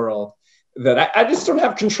this world that I just don't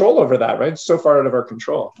have control over that, right? It's so far out of our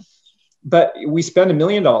control. But we spent $1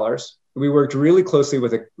 million. We worked really closely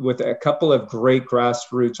with a couple of great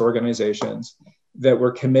grassroots organizations that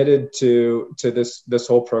were committed to this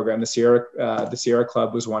whole program. The Sierra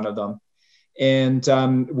Club was one of them.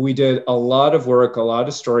 And we did a lot of work, a lot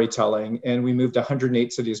of storytelling, and we moved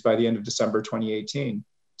 108 cities by the end of December 2018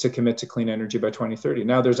 to commit to clean energy by 2030.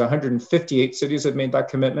 Now there's 158 cities that made that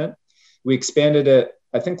commitment. We expanded it,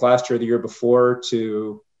 I think last year or the year before,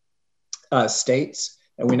 to states,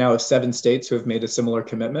 and we now have 7 states who have made a similar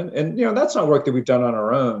commitment. And that's not work that we've done on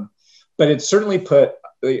our own, but it certainly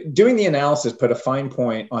doing the analysis put a fine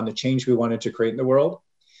point on the change we wanted to create in the world.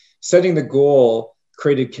 Setting the goal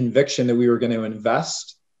created conviction that we were going to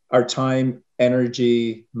invest our time,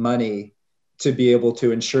 energy, money to be able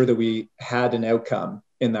to ensure that we had an outcome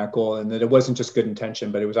in that goal, and that it wasn't just good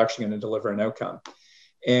intention, but it was actually going to deliver an outcome.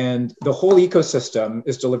 And the whole ecosystem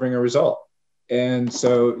is delivering a result. And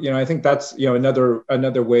so, I think that's,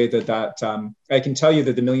 another way that I can tell you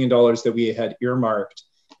that the $1 million that we had earmarked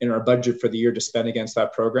in our budget for the year to spend against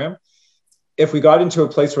that program, if we got into a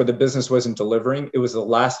place where the business wasn't delivering, it was the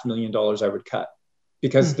last $1 million I would cut,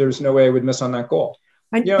 because there's no way I would miss on that goal.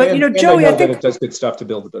 Joey, I think it does good stuff to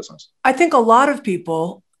build the business. I think a lot of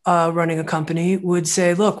people running a company would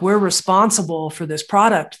say, look, we're responsible for this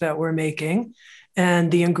product that we're making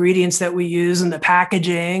and the ingredients that we use and the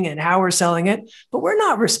packaging and how we're selling it, but we're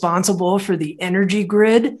not responsible for the energy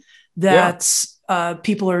grid that's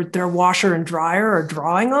their washer and dryer are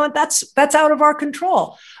drawing on. That's out of our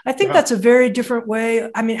control. I think that's a very different way.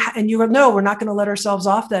 I mean, and you go, no, we're not going to let ourselves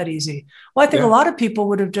off that easy. Well, I think a lot of people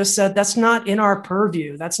would have just said, that's not in our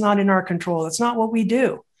purview. That's not in our control. That's not what we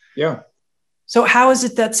do. Yeah. So how is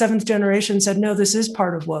it that 7th generation said, no, this is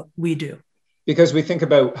part of what we do? Because we think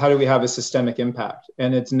about how do we have a systemic impact,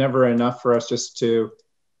 and it's never enough for us just to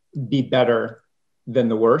be better than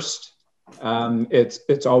the worst.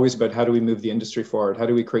 It's always about how do we move the industry forward? How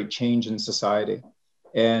do we create change in society?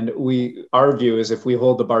 And our view is if we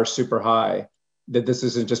hold the bar super high, that this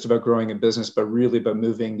isn't just about growing a business, but really about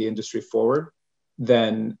moving the industry forward,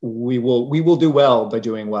 then we will do well by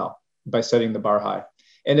doing well, by setting the bar high.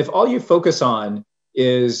 And if all you focus on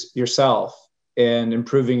is yourself and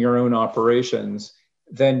improving your own operations,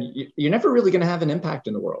 then you're never really going to have an impact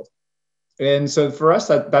in the world. And so for us,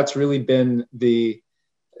 that's really been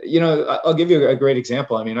I'll give you a great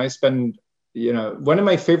example. I mean, I spend, one of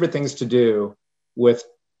my favorite things to do with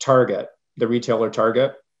Target, the retailer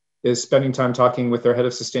Target, is spending time talking with their head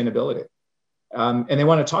of sustainability. And they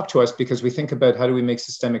want to talk to us because we think about how do we make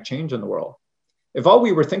systemic change in the world. If all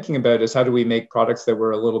we were thinking about is how do we make products that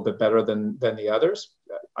were a little bit better than the others,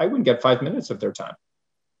 I wouldn't get 5 minutes of their time,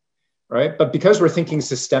 right? But because we're thinking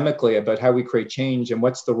systemically about how we create change and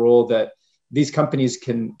what's the role that these companies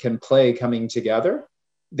can play coming together,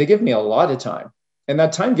 they give me a lot of time. And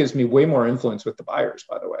that time gives me way more influence with the buyers,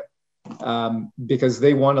 by the way, because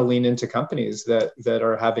they want to lean into companies that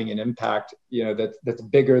are having an impact, that's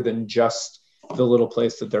bigger than just the little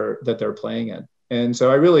place that they're playing in. And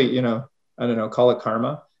so I really, I don't know, call it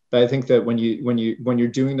karma. But I think that when you're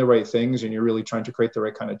doing the right things and you're really trying to create the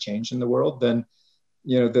right kind of change in the world, then,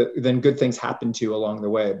 then good things happen to you along the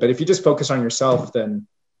way. But if you just focus on yourself, then,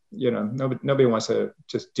 nobody wants to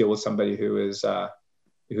just deal with somebody who's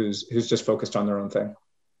just focused on their own thing.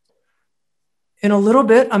 In a little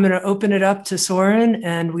bit, I'm going to open it up to Soren,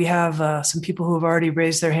 and we have some people who have already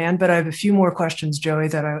raised their hand, but I have a few more questions, Joey,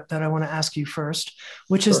 that I want to ask you first,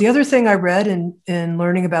 which is the other thing I read in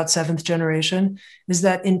learning about seventh generation is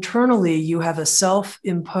that internally you have a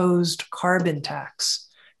self-imposed carbon tax.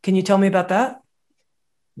 Can you tell me about that?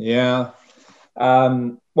 Yeah.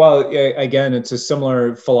 Well, again, it's a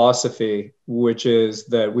similar philosophy, which is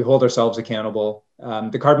that we hold ourselves accountable.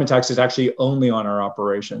 The carbon tax is actually only on our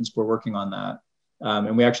operations. We're working on that.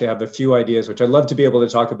 And we actually have a few ideas, which I'd love to be able to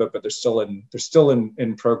talk about, but they're still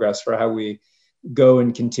in progress for how we go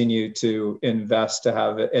and continue to invest to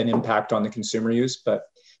have an impact on the consumer use. But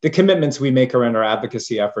the commitments we make around our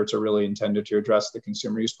advocacy efforts are really intended to address the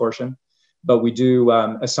consumer use portion. But we do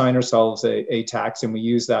assign ourselves a tax, and we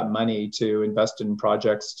use that money to invest in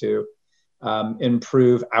projects to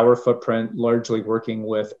improve our footprint, largely working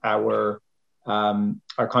with our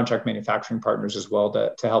contract manufacturing partners as well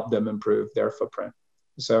to help them improve their footprint.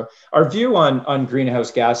 So our view on greenhouse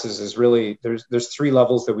gases is really, there's three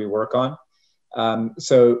levels that we work on.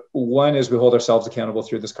 So one is we hold ourselves accountable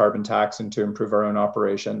through this carbon tax and to improve our own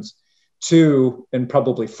operations. Two, and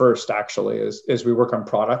probably first actually, is we work on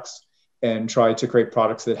products and try to create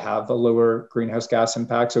products that have a lower greenhouse gas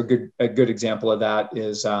impact. So a good example of that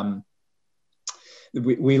is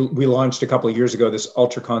we launched a couple of years ago this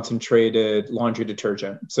ultra concentrated laundry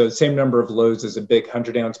detergent. So the same number of loads as a big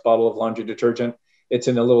 100-ounce bottle of laundry detergent. It's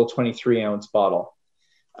in a little 23-ounce bottle.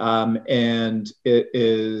 And it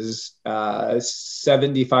is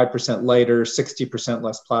 75% lighter, 60%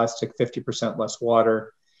 less plastic, 50% less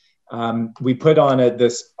water. We put on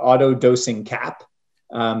this auto dosing cap,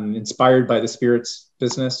 inspired by the spirits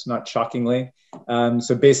business, not shockingly.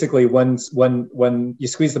 So basically, when you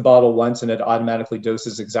squeeze the bottle once and it automatically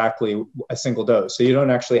doses exactly a single dose. So you don't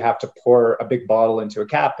actually have to pour a big bottle into a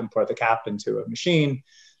cap and pour the cap into a machine.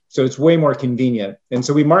 So it's way more convenient. And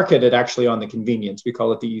so we market it actually on the convenience. We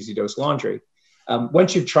call it the Easy Dose Laundry.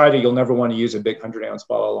 Once you've tried it, you'll never want to use a big 100-ounce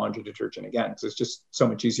bottle of laundry detergent again, because it's just so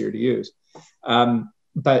much easier to use.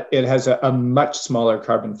 But it has a much smaller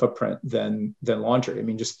carbon footprint than laundry. I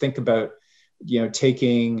mean, just think about,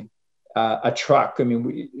 taking a truck. I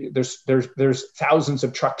mean, there's thousands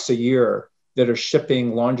of trucks a year that are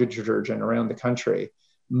shipping laundry detergent around the country.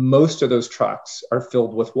 Most of those trucks are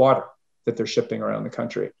filled with water that they're shipping around the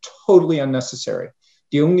country. Totally unnecessary.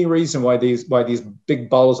 The only reason why these big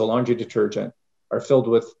bottles of laundry detergent are filled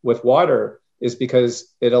with water is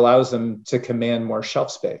because it allows them to command more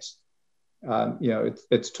shelf space.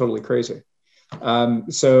 It's totally crazy.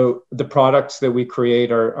 So the products that we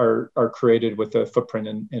create are created with a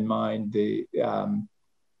footprint in mind. I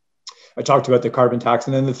talked about the carbon tax,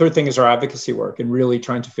 and then the third thing is our advocacy work and really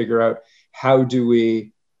trying to figure out how do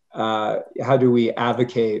we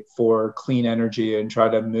advocate for clean energy and try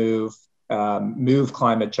to move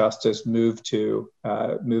climate justice, move to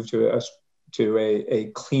a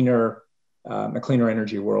cleaner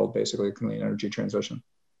energy world, basically a clean energy transition.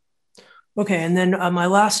 Okay, and then my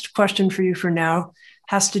last question for you for now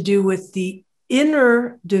has to do with the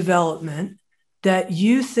inner development that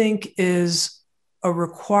you think is a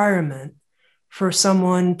requirement for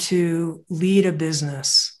someone to lead a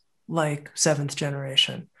business like seventh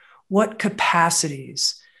generation. What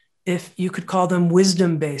capacities, if you could call them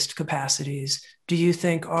wisdom-based capacities, do you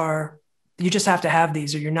think are You just have to have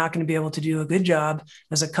these, or you're not going to be able to do a good job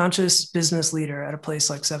as a conscious business leader at a place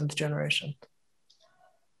like Seventh Generation.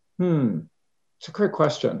 It's a great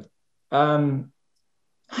question.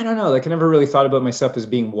 I don't know. Like, I never really thought about myself as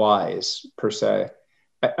being wise per se.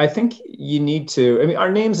 I think you need to, I mean,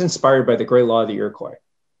 our name's inspired by the great law of the Iroquois,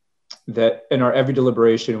 that in our every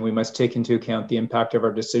deliberation, we must take into account the impact of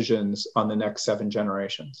our decisions on the next 7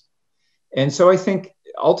 generations. And so I think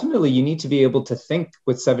ultimately you need to be able to think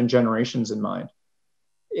with 7 generations in mind,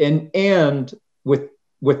 and with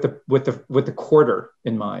the quarter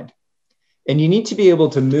in mind. And you need to be able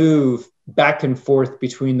to move back and forth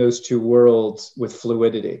between those two worlds with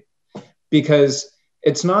fluidity, because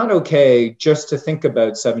it's not okay just to think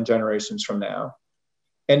about 7 generations from now.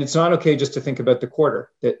 And it's not okay just to think about the quarter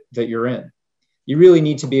that you're in. You really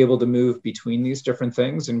need to be able to move between these different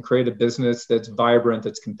things and create a business that's vibrant,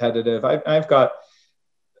 that's competitive. I've got,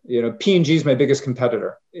 P&G is my biggest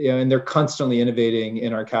competitor, and they're constantly innovating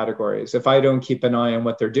in our categories. If I don't keep an eye on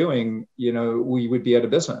what they're doing, we would be out of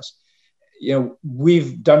business.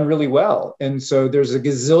 We've done really well. And so there's a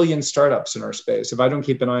gazillion startups in our space. If I don't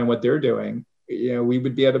keep an eye on what they're doing, we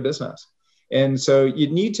would be out of business. And so you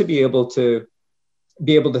need to be able to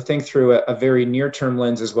think through a very near-term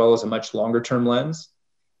lens as well as a much longer-term lens.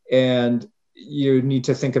 And you need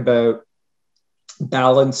to think about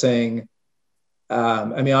balancing.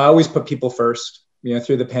 I always put people first.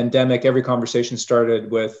 Through the pandemic, every conversation started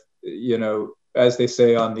with, as they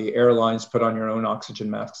say on the airlines, put on your own oxygen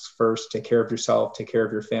masks first, take care of yourself, take care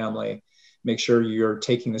of your family, make sure you're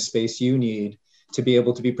taking the space you need to be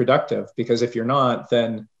able to be productive. Because if you're not,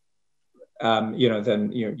 then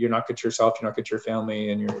you're not good to yourself, you're not good to your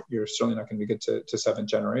family, and you're certainly not going to be good to 7th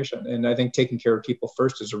generation. And I think taking care of people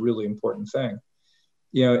first is a really important thing.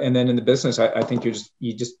 And then in the business, I think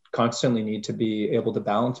you just constantly need to be able to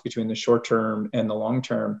balance between the short term and the long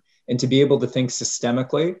term, and to be able to think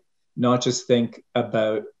systemically, not just think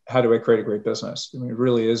about how do I create a great business. It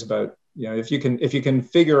really is about, if you can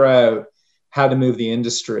figure out how to move the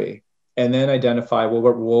industry and then identify, well,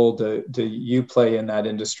 what role do you play in that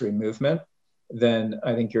industry movement, then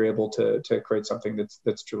I think you're able to create something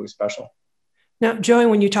that's truly special. Now, Joey,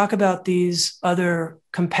 when you talk about these other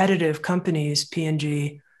competitive companies,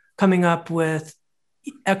 P&G, coming up with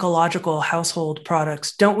ecological household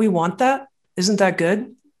products, don't we want that? Isn't that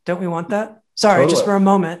good? Don't we want that? Sorry, totally. Just for a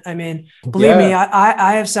moment. Believe me,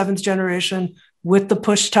 I have 7th generation with the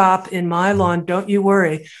push top in my lawn. Don't you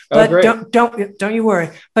worry. But don't you worry.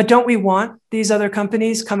 But don't we want these other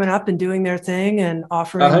companies coming up and doing their thing and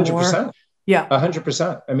offering 100%. more? Yeah,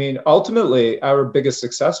 100%. Ultimately, our biggest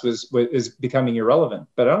success is becoming irrelevant.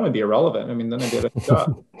 But I don't want to be irrelevant. Then I'd be out of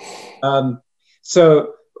a job.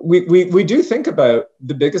 So we do think about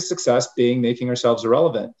the biggest success being making ourselves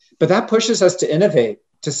irrelevant. But that pushes us to innovate.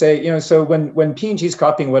 To say, so when P&G is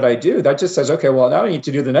copying what I do, that just says, okay, well, now I need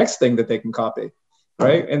to do the next thing that they can copy,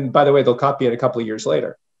 right? And by the way, they'll copy it a couple of years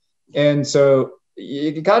later. And so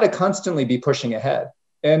you got to constantly be pushing ahead.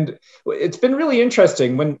 And it's been really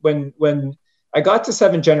interesting. When I got to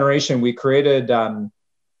 7th generation, we created,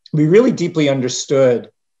 we really deeply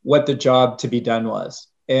understood what the job to be done was.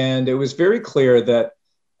 And it was very clear that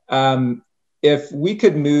if we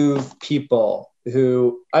could move people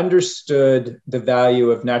who understood the value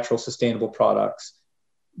of natural sustainable products,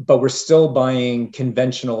 but were still buying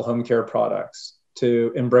conventional home care products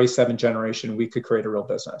to embrace 7th generation, we could create a real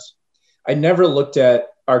business. I never looked at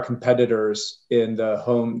our competitors in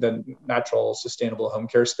the natural sustainable home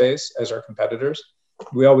care space as our competitors.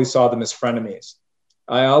 We always saw them as frenemies.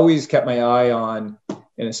 I always kept my eye on,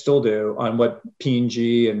 and I still do, on what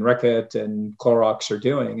P&G and Reckitt and Clorox are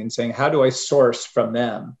doing, and saying, how do I source from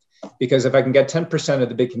them? Because if I can get 10% of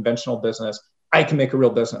the big conventional business, I can make a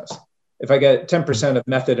real business. If I get 10% of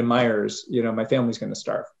Method and Myers, my family's going to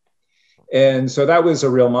starve. And so that was a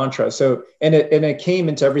real mantra. So, and it came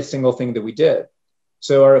into every single thing that we did.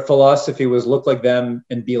 So our philosophy was look like them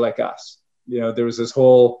and be like us. There was this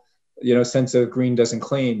whole, sense of green doesn't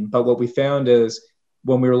clean. But what we found is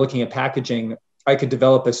when we were looking at packaging, I could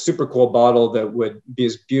develop a super cool bottle that would be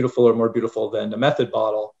as beautiful or more beautiful than a Method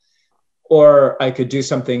bottle. Or I could do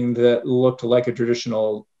something that looked like a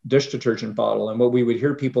traditional dish detergent bottle. And what we would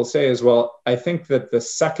hear people say is, well, I think that the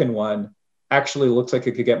second one actually looks like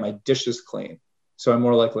it could get my dishes clean. So I'm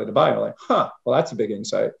more likely to buy it. I'm like, well, that's a big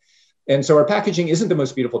insight. And so our packaging isn't the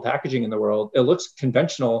most beautiful packaging in the world. It looks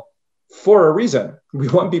conventional for a reason. We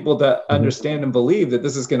want people to understand and believe that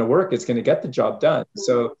this is going to work. It's going to get the job done.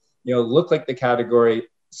 So, look like the category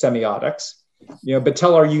semiotics. But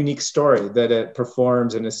tell our unique story that it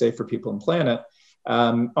performs and is safe for people and planet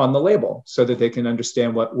on the label so that they can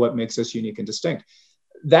understand what makes us unique and distinct.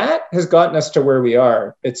 that has gotten us to where we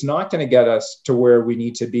are. It's not going to get us to where we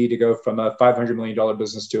need to be to go from a $500 million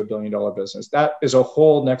business to $1 billion business. That is a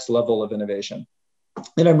whole next level of innovation.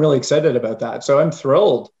 And I'm really excited about that. So I'm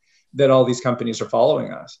thrilled that all these companies are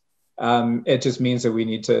following us. It just means that we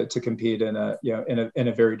need to compete in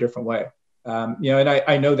a very different way. And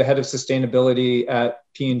I know the head of sustainability at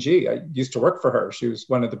P&G. I used to work for her. She was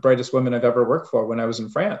one of the brightest women I've ever worked for when I was in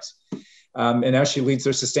France. And now she leads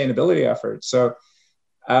their sustainability efforts. So,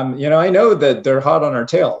 I know that they're hot on our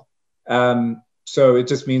tail. So it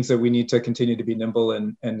just means that we need to continue to be nimble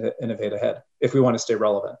and innovate ahead if we want to stay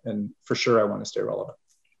relevant. And for sure, I want to stay relevant.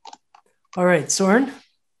 All right, Soren.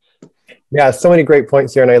 Yeah, so many great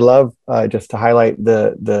points here. And I love just to highlight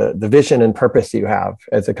the vision and purpose you have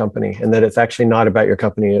as a company, and that it's actually not about your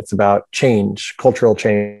company. It's about change, cultural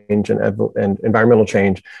change and environmental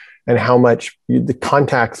change, and how much the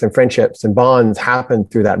contacts and friendships and bonds happen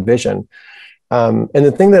through that vision. And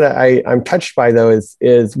the thing that I'm touched by, though,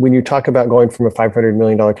 is when you talk about going from a $500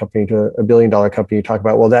 million company to a $1 billion company, you talk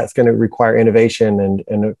about, well, that's going to require innovation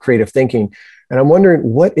and creative thinking. And I'm wondering,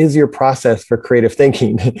 what is your process for creative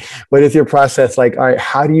thinking? What is your process like? All right,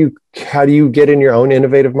 how do you get in your own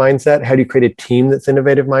innovative mindset? How do you create a team that's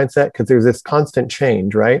innovative mindset? Because there's this constant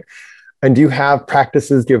change, right? And do you have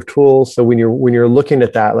practices? Do you have tools? So when you're looking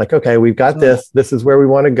at that, like, okay, we've got this is where we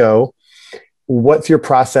want to go. What's your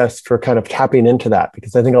process for kind of tapping into that?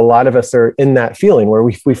 Because I think a lot of us are in that feeling where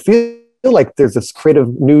we feel like there's this creative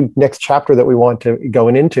new next chapter that we want to go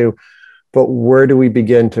into, but where do we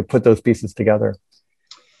begin to put those pieces together?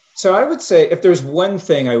 So I would say if there's one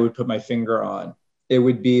thing I would put my finger on, it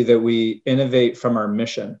would be that we innovate from our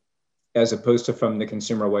mission as opposed to from the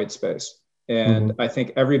consumer white space. And I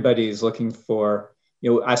think everybody's looking for,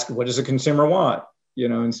 ask, what does a consumer want?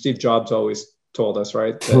 And Steve Jobs always told us,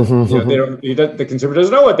 right? That, the consumer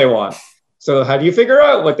doesn't know what they want. So how do you figure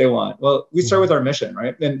out what they want? Well, we start with our mission,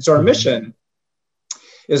 right? And so our mission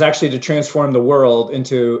is actually to transform the world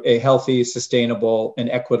into a healthy, sustainable, and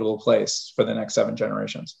equitable place for the next 7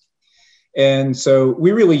 generations. And so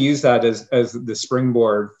we really use that as the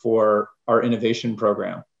springboard for our innovation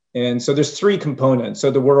program. And so there's 3 components. So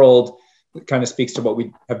the world kind of speaks to what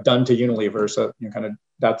we have done to Unilever. So kind of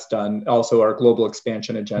that's done. Also our global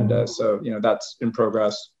expansion agenda. So, that's in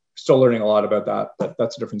progress. Still learning a lot about that, but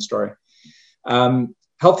that's a different story.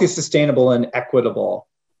 Healthy, sustainable, and equitable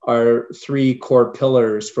are 3 core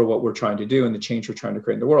pillars for what we're trying to do and the change we're trying to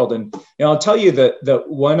create in the world. And I'll tell you that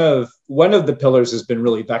one of the pillars has been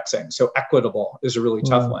really vexing. So equitable is a really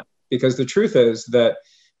tough one, because the truth is that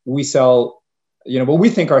we sell what we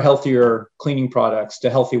think are healthier cleaning products to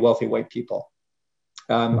healthy, wealthy white people.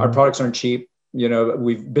 Our products aren't cheap.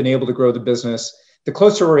 We've been able to grow the business. The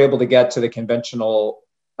closer we're able to get to the conventional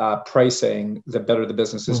pricing, the better the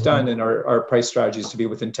business is done. And our price strategy is to be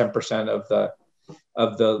within 10%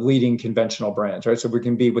 of the leading conventional brands, right? So we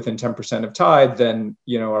can be within 10% of Tide, then,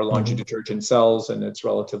 our laundry detergent sells and it's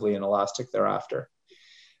relatively inelastic thereafter.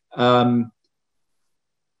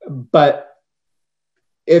 But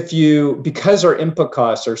because our input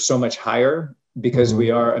costs are so much higher, because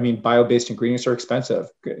bio-based ingredients are expensive.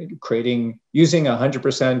 Using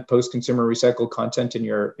 100% post-consumer recycled content in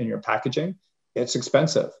your packaging, it's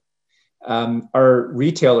expensive. Our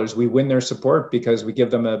retailers, we win their support because we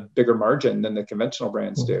give them a bigger margin than the conventional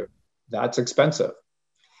brands do. That's expensive.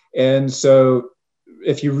 And so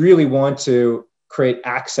if you really want to create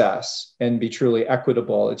access and be truly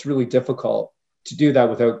equitable, it's really difficult to do that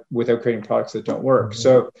without creating products that don't work.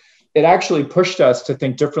 So it actually pushed us to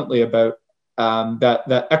think differently about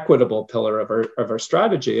that equitable pillar of our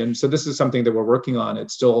strategy. And so this is something that we're working on.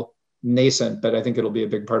 It's still nascent, but I think it'll be a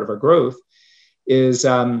big part of our growth. Is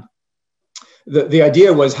the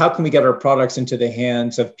idea was, how can we get our products into the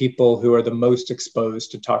hands of people who are the most exposed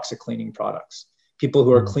to toxic cleaning products, people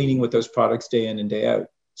who are cleaning with those products day in and day out.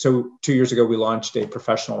 So 2 years ago, we launched a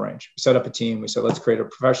professional range. We set up a team. We said, let's create a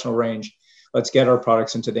professional range. Let's get our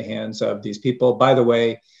products into the hands of these people. By the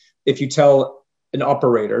way, if you tell an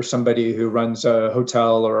operator, somebody who runs a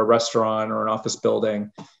hotel or a restaurant or an office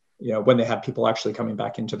building, when they have people actually coming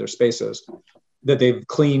back into their spaces, that they've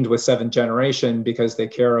cleaned with 7th generation because they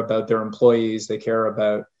care about their employees, they care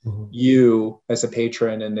about you as a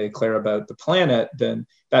patron, and they care about the planet, then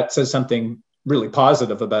that says something really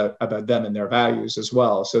positive about them and their values as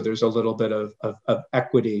well. So there's a little bit of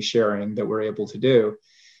equity sharing that we're able to do.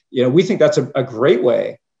 We think that's a great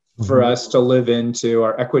way for us to live into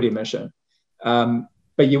our equity mission.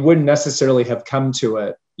 But you wouldn't necessarily have come to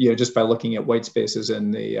it, just by looking at white spaces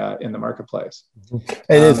in the marketplace.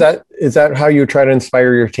 And is that how you try to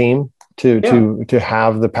inspire your team to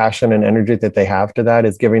have the passion and energy that they have to that?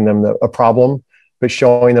 Is giving them a problem but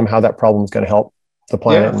showing them how that problem is going to help the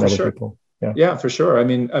planet and other people. Yeah, for sure. I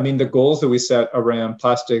mean, the goals that we set around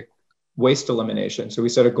plastic waste elimination. So we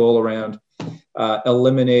set a goal around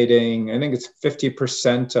eliminating, I think it's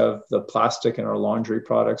 50% of the plastic in our laundry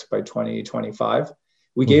products by 2025.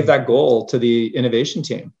 We gave that goal to the innovation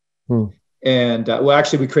team. And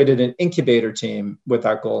actually, we created an incubator team with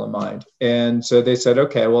that goal in mind. And so they said,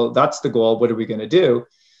 okay, well, that's the goal. What are we going to do?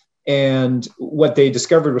 And what they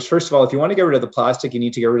discovered was, first of all, if you want to get rid of the plastic, you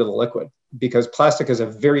need to get rid of the liquid, because plastic has a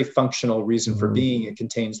very functional reason for being. It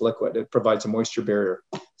contains liquid. It provides a moisture barrier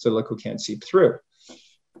so the liquid can't seep through.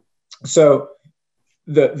 So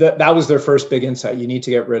that was their first big insight. You need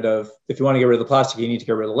to get rid of, if you want to get rid of the plastic, you need to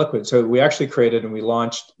get rid of the liquid. So we actually created and we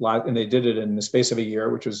launched, and they did it in the space of a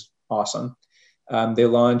year, which was awesome. They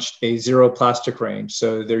launched a zero plastic range.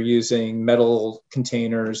 So they're using metal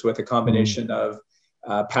containers with a combination of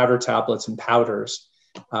powder tablets and powders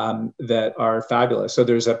that are fabulous. So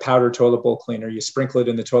there's a powder toilet bowl cleaner. You sprinkle it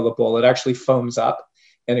in the toilet bowl. It actually foams up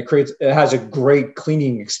and it has a great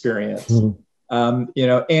cleaning experience. And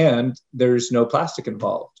there's no plastic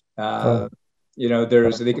involved. They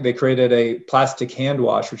created a plastic hand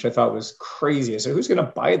wash, which I thought was crazy. I said, who's going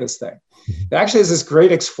to buy this thing? It actually has this great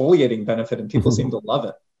exfoliating benefit and people seem to love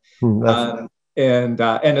it. And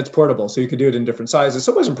it's portable, so you could do it in different sizes.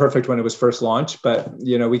 So it wasn't perfect when it was first launched, but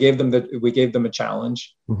we gave them a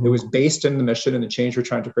challenge. It was based in the mission and the change we're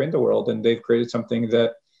trying to create in the world, and they've created something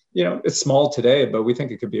that it's small today, but we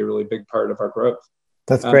think it could be a really big part of our growth.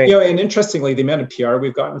 That's great. And interestingly, the amount of PR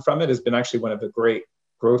we've gotten from it has been actually one of the great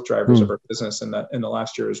growth drivers of our business in the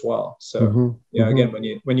last year as well. So again,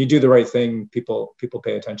 when you do the right thing, people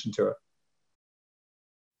pay attention to it.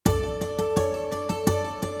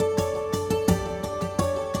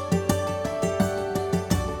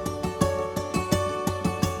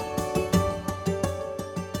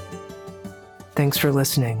 Thanks for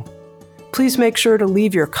listening. Please make sure to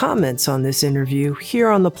leave your comments on this interview here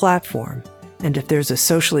on the platform. And if there's a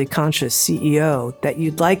socially conscious CEO that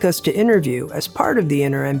you'd like us to interview as part of the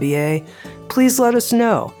Inner MBA, please let us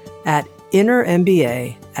know at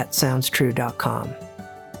innermba@soundstrue.com.